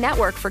media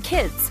network for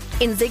kids.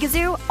 In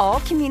Zigazoo,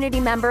 all community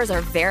members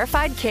are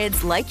verified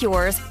kids like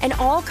yours, and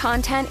all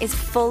content is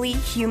fully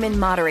human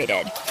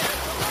moderated.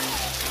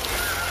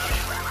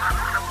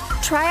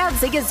 Try out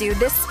Zigazoo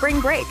this spring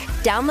break.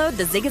 Download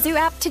the Zigazoo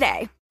app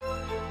today.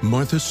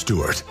 Martha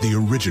Stewart, the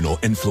original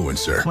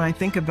influencer. When I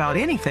think about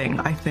anything,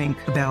 I think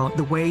about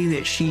the way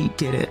that she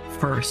did it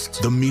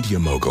first. The media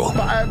mogul.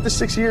 5 to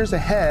 6 years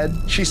ahead,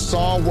 she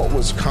saw what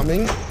was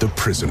coming. The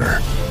prisoner.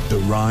 The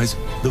rise,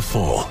 the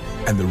fall,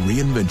 and the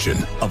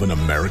reinvention of an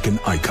American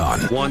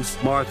icon. Once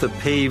Martha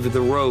paved the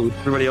road,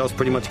 everybody else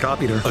pretty much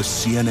copied her. A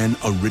CNN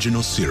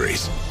original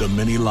series, The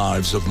Many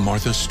Lives of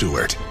Martha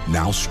Stewart,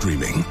 now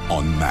streaming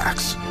on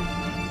Max.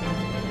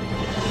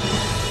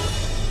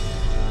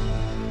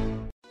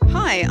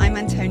 Hi, I'm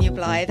Antonia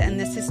Blythe, and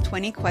this is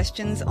 20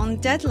 Questions on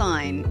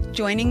Deadline.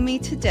 Joining me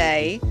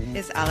today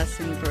is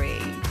Alison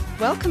Brie.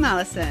 Welcome,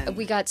 Alison.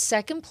 We got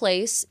second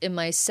place in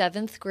my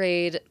 7th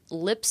grade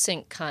lip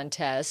sync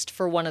contest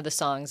for one of the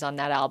songs on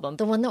that album.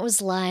 The one that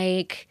was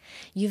like,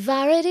 "You've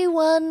already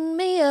won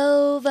me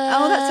over."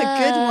 Oh, that's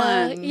a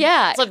good one.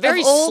 Yeah. It's a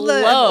very of all slow.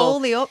 Of all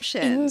the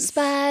options. In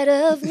spite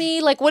of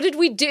me. Like, what did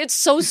we do? It's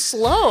so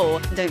slow.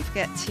 Don't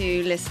forget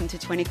to listen to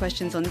 20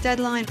 Questions on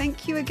Deadline.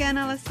 Thank you again,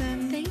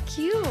 Alison. Thank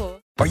you.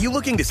 Are you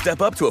looking to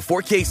step up to a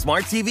 4K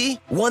smart TV?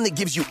 One that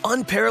gives you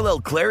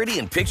unparalleled clarity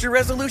and picture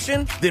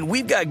resolution? Then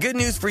we've got good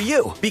news for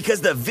you, because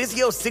the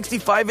Vizio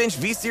 65-inch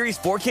V-Series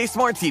 4K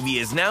smart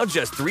TV is now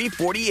just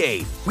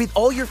 $348. With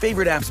all your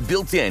favorite apps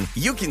built in,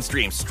 you can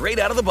stream straight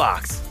out of the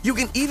box. You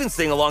can even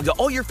sing along to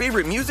all your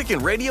favorite music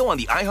and radio on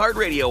the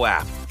iHeartRadio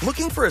app.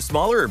 Looking for a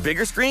smaller or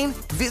bigger screen?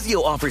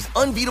 Vizio offers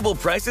unbeatable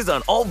prices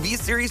on all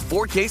V-Series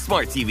 4K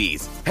smart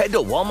TVs. Head to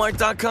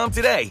Walmart.com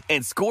today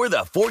and score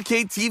the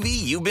 4K TV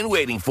you've been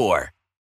waiting for.